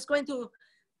around, he is going to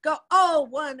go,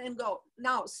 1 and go.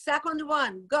 Now, second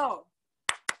one, go.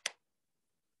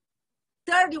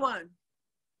 Third one,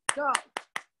 go.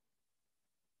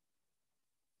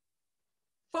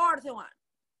 Fourth one,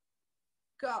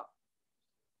 go.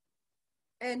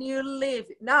 And you leave.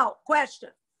 Now, question.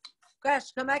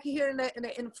 Come back here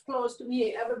and close to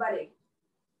me, everybody.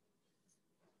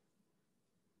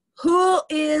 Who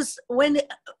is, when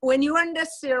you're in the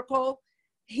circle,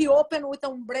 he opened with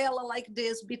umbrella like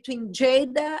this between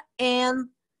Jada and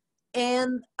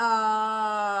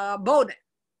Bowden.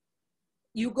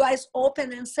 You guys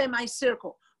open in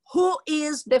semicircle. Who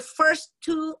is the first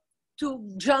 2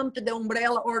 to jump the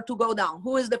umbrella or to go down?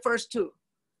 Who is the first 2?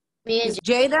 Me and is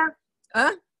Jada?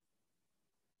 Huh?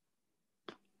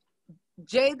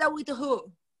 Jada with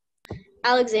who?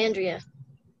 Alexandria.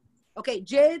 Okay,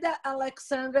 Jada,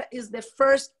 Alexandra is the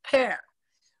first pair.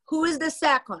 Who is the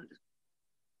second?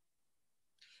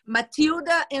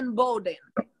 Matilda and Bowden.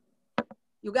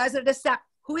 You guys are the second.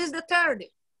 Who is the third?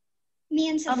 Me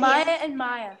and Sophia. Amaya and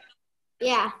Maya.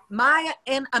 Yeah. Maya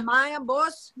and Amaya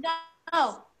both?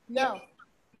 No. No.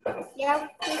 Yeah,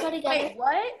 we go together. Wait,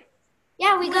 what?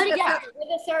 Yeah, we Who go is the together. third? We're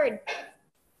the third.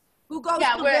 Who goes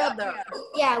Yeah, together?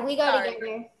 Yeah, we go Sorry.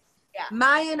 together.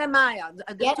 Maya and Amaya.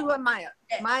 The Yep. two Amaya.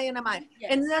 Yes. Maya and Amaya.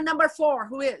 Yes. And then number 4,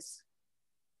 who is?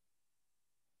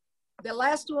 The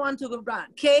last one to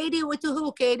run. Katie with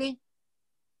who, Katie?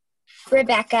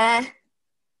 Rebecca.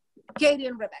 Katie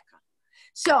and Rebecca.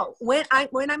 So I'm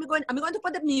going to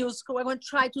put the music. We're going to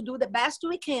try to do the best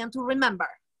we can to remember.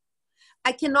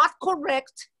 I cannot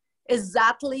correct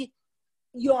exactly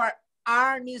your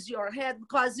arms, your head,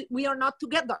 because we are not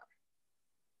together.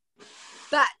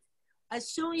 But as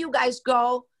soon you guys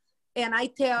go, and I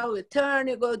tell you, turn,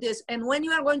 you go this, and when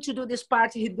you are going to do this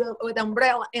part with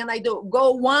umbrella, and I do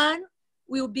go 1,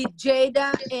 will be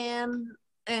Jada and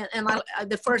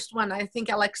the first one, I think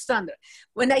Alexander.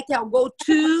 When I tell go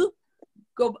 2,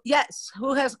 go, yes,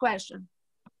 who has a question?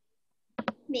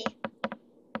 Me.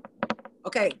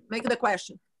 Okay, make the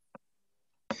question.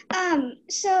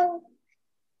 So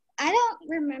I don't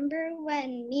remember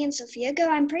when me and Sophia go.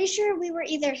 I'm pretty sure we were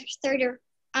either third or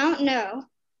I don't know.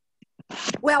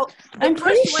 Well, I'm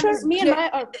pretty one sure is me and Maya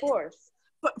are fourth.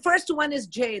 first one is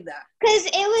Jada. Because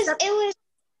it was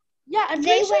Yeah, I'm They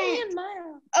pretty sure me went- and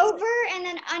Maya. over and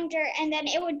then under and then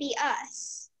it would be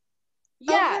us.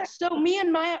 Yeah, Over. so me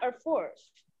and Maya are fourth.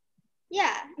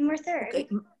 Yeah, and we're third. Okay,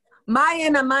 Maya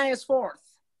and Amaya is 4th.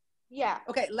 Yeah.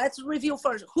 Okay, let's review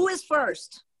first. Who is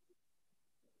first?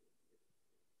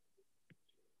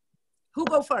 Who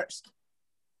go first?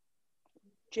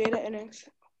 Jada and X.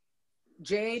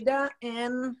 Jada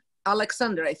and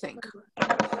Alexander, I think.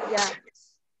 Yeah.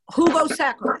 Who goes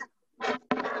second?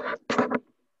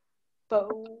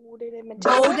 Bowden and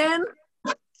Matilda.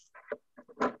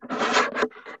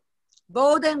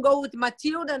 Bowden go with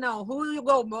Matilda now. Who you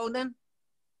go, Bowden?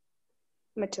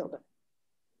 Matilda.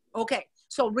 Okay,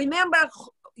 so remember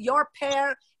your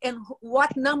pair and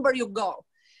what number you go.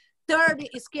 30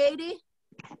 is Katie.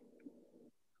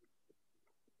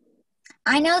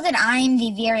 I know that I'm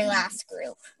the very last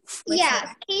group.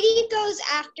 Yeah, Katie goes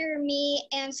after me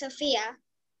and Sophia.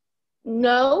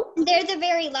 No. They're the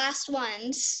very last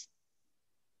ones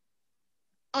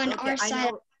on Okay, our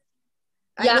side.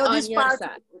 I Yeah, know on this your part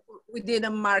side. we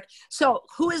didn't mark. So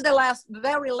who is the last,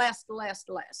 very last?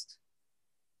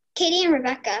 Katie and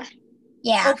Rebecca.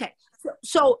 Yeah. Okay,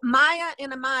 so Maya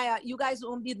and Amaya, you guys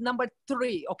will be number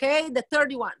 3, okay? The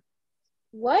 31.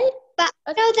 What? But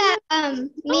I know that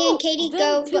me and Katie then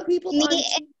go. two people Me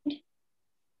on-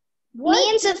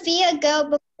 What? and Sophia go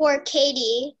before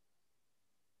Katie.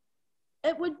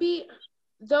 It would be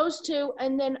those two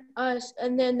and then us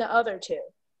and then the other two.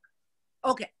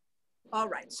 Okay, all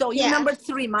right. So you're Yeah. number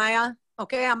 3, Maya.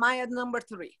 Okay, Amaya number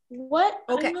 3. What?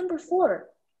 Okay. I'm number 4.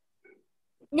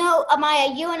 No,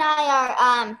 Amaya, you and I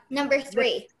are number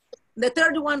 3. The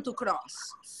third one to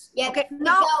cross. Yeah. Okay,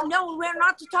 no, we're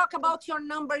not to talk about your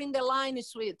number in the line,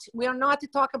 sweet. We are not to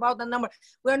talk about the number.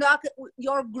 We're not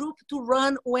your group to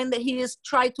run when he is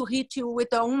trying to hit you with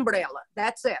the umbrella.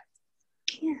 That's it.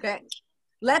 Yeah. Okay,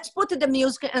 let's put the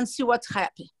music and see what's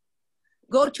happening.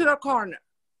 Go to your corner.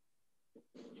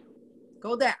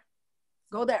 Go there.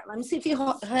 Go there. Let me see if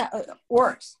it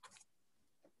works.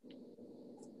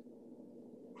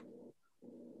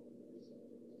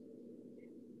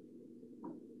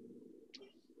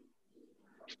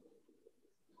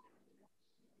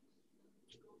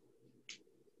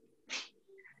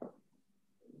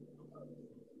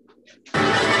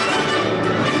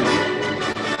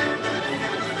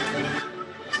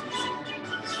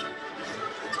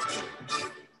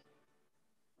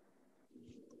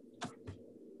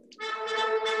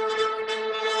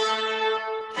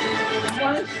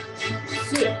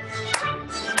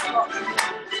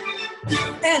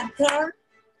 Enter.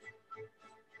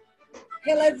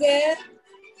 Elevate.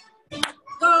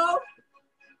 Go.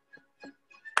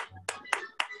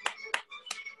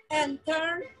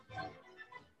 Enter.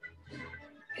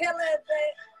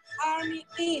 Elevate. Army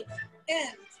in.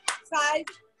 And side.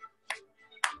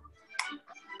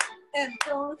 And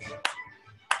front.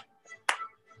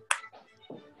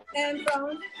 And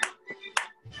front.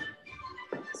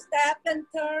 Step and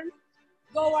turn.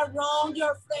 Go around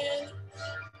your friend.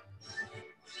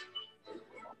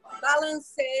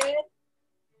 Balance it.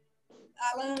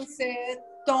 Balance it.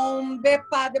 Tombe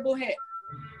pas de bouger.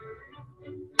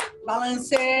 Balance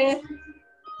it.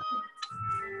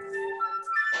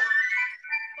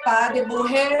 Pas de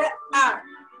bouger. Arm.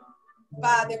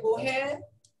 Pas de bouger.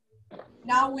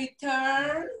 Now we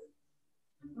turn.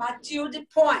 Matilde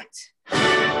point.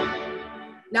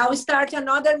 Now we start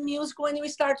another music when we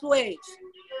start wave.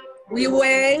 We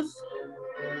wave.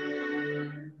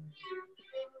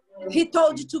 He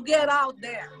told you to get out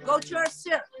there. Go to your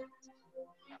seat.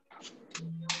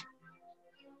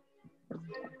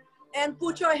 And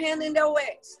put your hand in the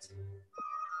waist.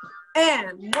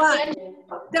 And 1,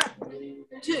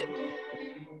 2.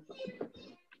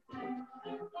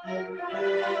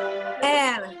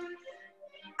 And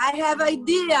I have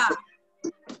idea.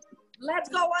 Let's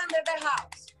go under the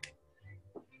house.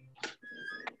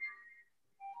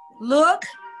 Look.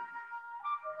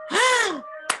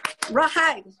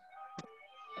 Right.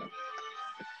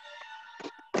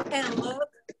 And look.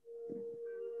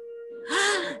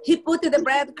 He put the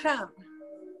breadcrumb.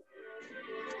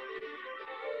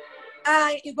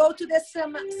 You go to the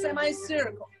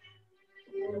semicircle.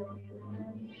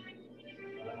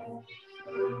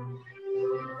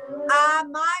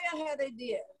 Maya had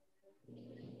idea.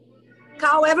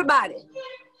 Call everybody.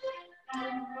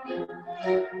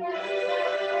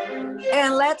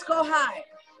 And let's go high.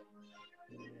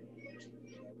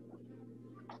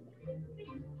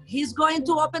 He's going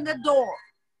to open the door.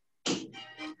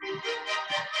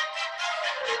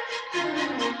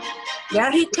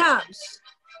 There he comes.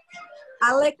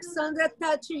 Alexandra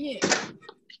touched him.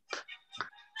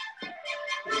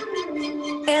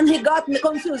 And he got me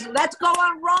confused. Let's go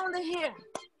around here.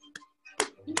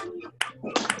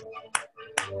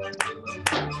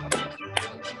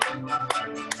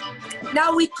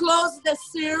 Now we close the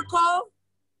circle.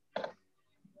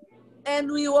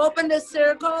 And we open the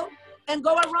circle and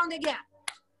go around again.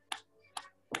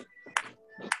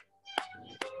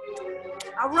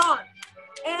 Around.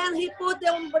 And he put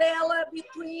the umbrella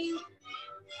between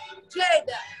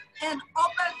Jada and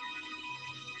open.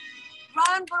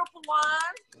 Run group 1.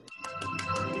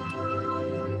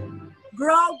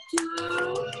 Group 2,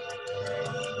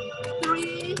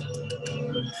 3,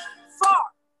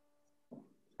 4.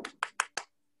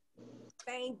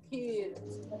 Thank you.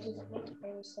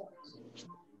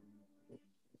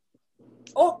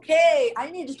 Okay, I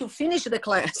need to finish the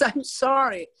class. I'm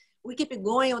sorry. We keep it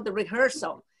going on the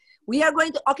rehearsal. We are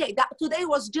going to, okay, today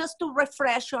was just to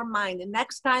refresh your mind. And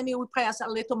next time you will press a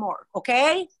little more,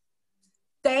 okay?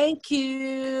 Thank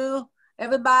you.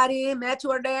 Everybody,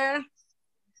 Matthew are there?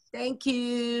 Thank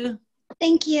you.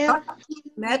 Thank you.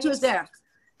 Matthew is there.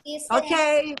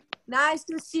 Okay, nice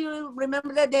to see you.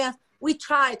 Remember the dance. We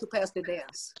try to pass the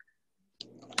dance.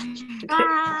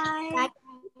 Bye.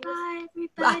 Bye,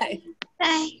 Bye.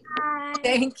 Bye.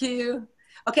 Thank you.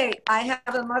 Okay, I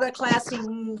have another class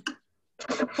in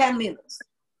 10 minutes.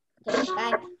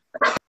 Bye.